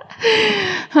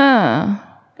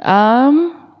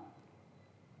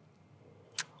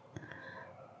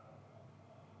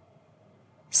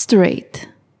 Straight.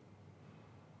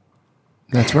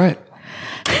 That's right.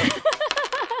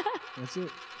 That's it.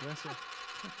 That's it.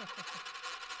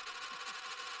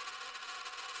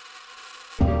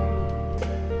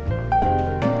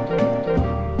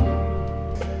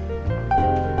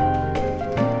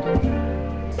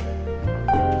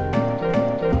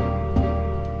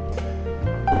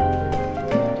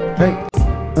 Hey,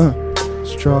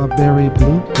 strawberry,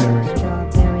 blueberry.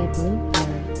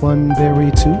 One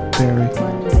berry, two berry.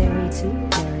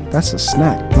 That's a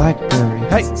snack, blackberry.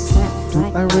 Hey, do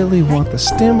I really want the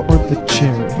stem or the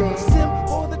cherry?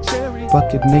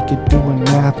 Bucket naked doing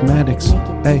mathematics.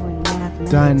 Hey,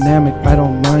 dynamic, I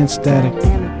don't mind static.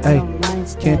 Hey,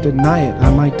 can't deny it,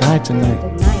 I might die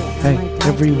tonight. Hey,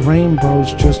 every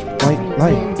rainbow's just white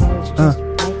light.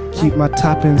 Keep my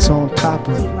toppings on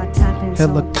topper.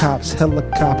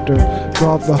 Helicopter,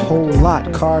 draw the whole lot.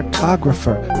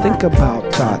 Cartographer, think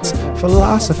about dots.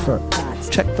 Philosopher,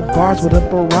 check the bars with a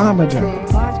barometer.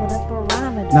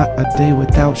 Not a day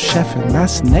without chefing,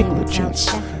 that's negligence.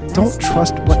 Don't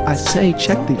trust what I say,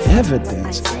 check the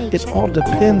evidence. It all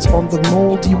depends on the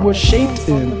mold you were shaped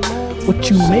in. What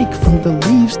you make from the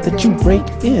leaves that you break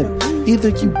in. Either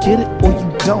you get it or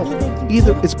you don't.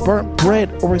 Either it's burnt bread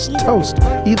or it's toast.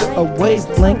 Either a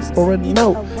wavelength or a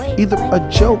note. Either a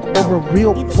joke or a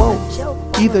real quote.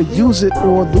 Either use it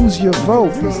or lose your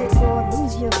vote.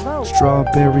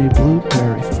 Strawberry,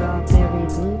 blueberry.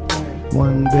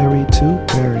 One berry, two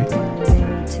berry.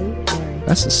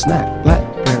 That's a snack,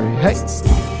 blackberry. Hey,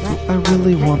 do I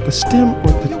really want the stem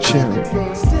or the cherry?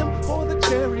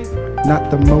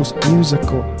 Not the most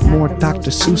musical, more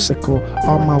Dr. Seussical.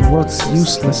 All my work's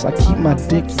useless, I keep my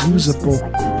dick usable.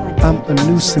 I'm a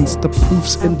nuisance, the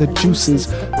proof's in the juices.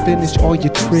 Finish all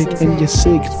your trig and your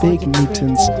sig, big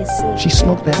Newtons. She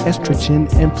smoked that estrogen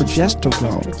and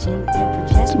progesterone.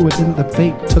 Threw it in the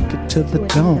vape, took it to the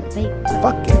dome.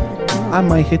 Fuck it, I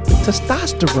might hit the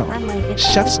testosterone.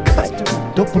 Chef's cut,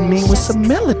 dopamine with some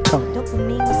melatonin.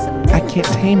 I can't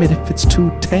tame it if it's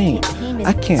too tame.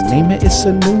 I can't name it, it's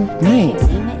a new name.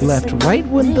 Left, right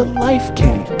when the life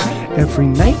came. Every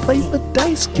night play the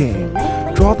dice game.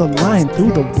 Draw the line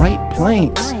through the right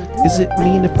planes. Is it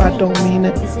mean if I don't mean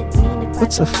it?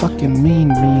 What's a fucking mean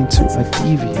to a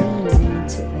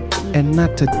deviant? And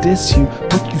not to diss you,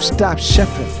 but you stop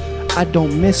chefing. I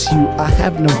don't miss you, I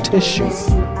have no tissue.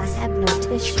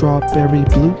 Strawberry,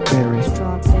 blueberry.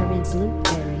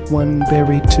 One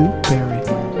berry, two berry.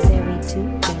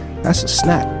 That's a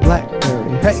snack,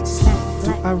 blackberry. Hey,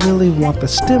 do I really want the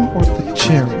stem or the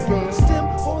cherry?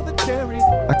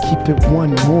 I keep it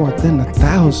one more than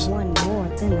 1,000.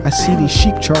 I see these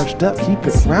sheep charged up, keep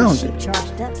it rounded.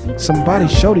 Somebody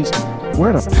show these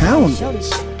where the pound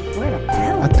is.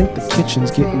 I think the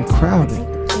kitchen's getting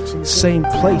crowded. Same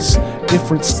place,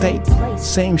 different state.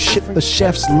 Same shit the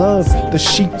chefs love, the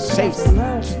sheep hate.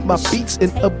 Keep my beats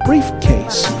in a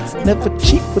briefcase. Never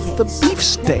cheap with the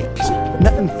beefsteak.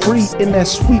 Nothing free in that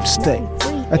sweepstake.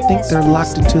 I think they're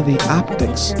locked into the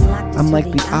optics. I'm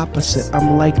like the opposite,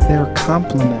 I'm like their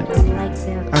complement.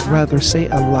 I'd rather say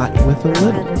a lot with a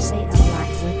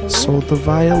little. Sold the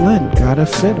violin, got a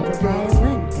fiddle.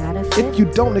 If you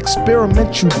don't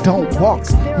experiment, you don't walk.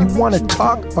 You wanna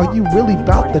talk? Are you really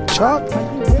about the chalk?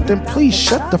 Then please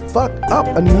shut the fuck up.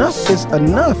 Enough is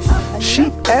enough.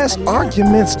 Sheep ass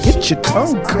arguments, get your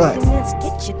tongue cut.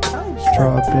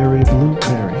 Strawberry,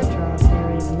 blueberry.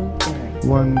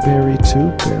 One berry,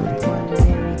 two berry.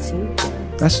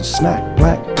 That's a snack,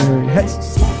 blackberry. Hey,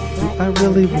 do I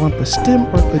really want the stem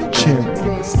or the cherry?